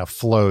just kind of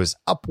flows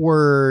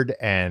upward,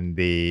 and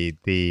the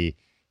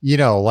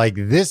like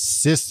this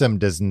system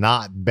does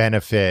not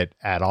benefit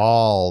at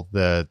all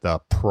the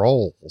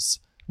proles,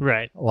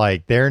 right?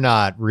 Like they're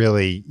not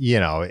really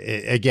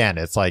again,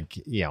 it's like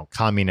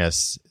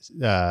communist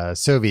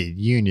Soviet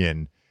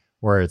Union,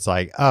 where it's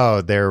like,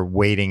 oh, they're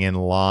waiting in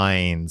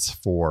lines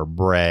for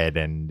bread,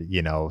 and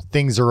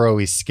things are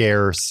always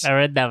scarce. I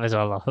read that was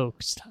all a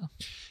hoax, Tom.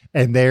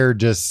 And they're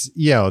just,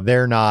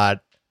 they're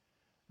not,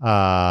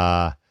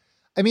 I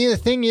mean, the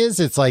thing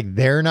is, it's like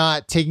they're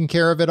not taking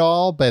care of it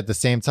all, but at the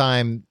same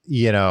time,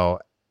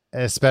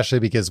 especially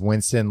because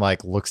Winston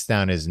like looks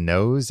down his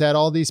nose at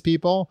all these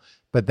people.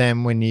 But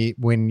then when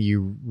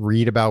you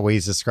read about what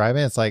he's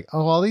describing, it's like,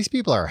 oh, all these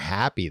people are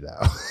happy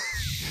though.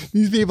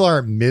 These people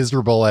aren't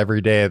miserable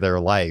every day of their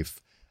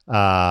life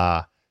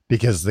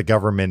because the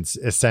government's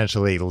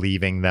essentially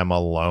leaving them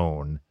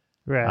alone,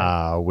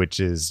 right? Which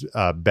is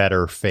a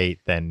better fate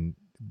than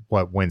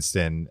what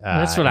Winston.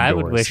 That's what I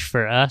would wish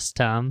for us,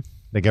 Tom.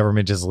 The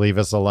government just leave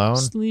us alone.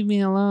 Just leave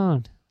me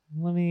alone.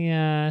 Let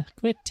me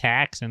quit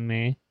taxing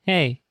me.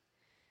 Hey,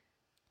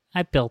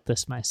 I built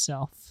this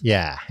myself.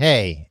 Yeah.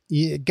 Hey,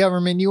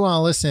 government, you want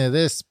to listen to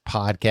this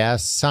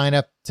podcast? Sign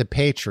up to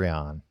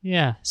Patreon.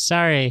 Yeah.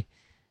 Sorry,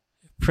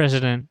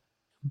 President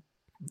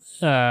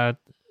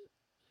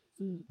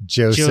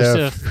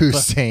Joseph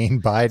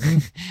Hussein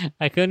Biden.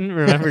 I couldn't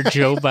remember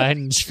Joe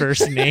Biden's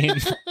first name.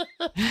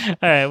 All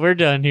right, we're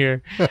done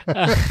here.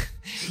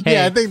 Hey.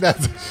 Yeah, I think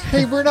that's...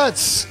 Hey, we're not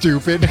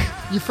stupid.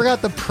 You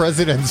forgot the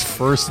president's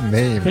first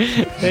name.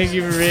 Thank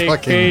you for being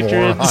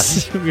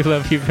patrons. We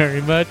love you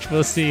very much.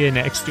 We'll see you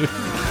next week.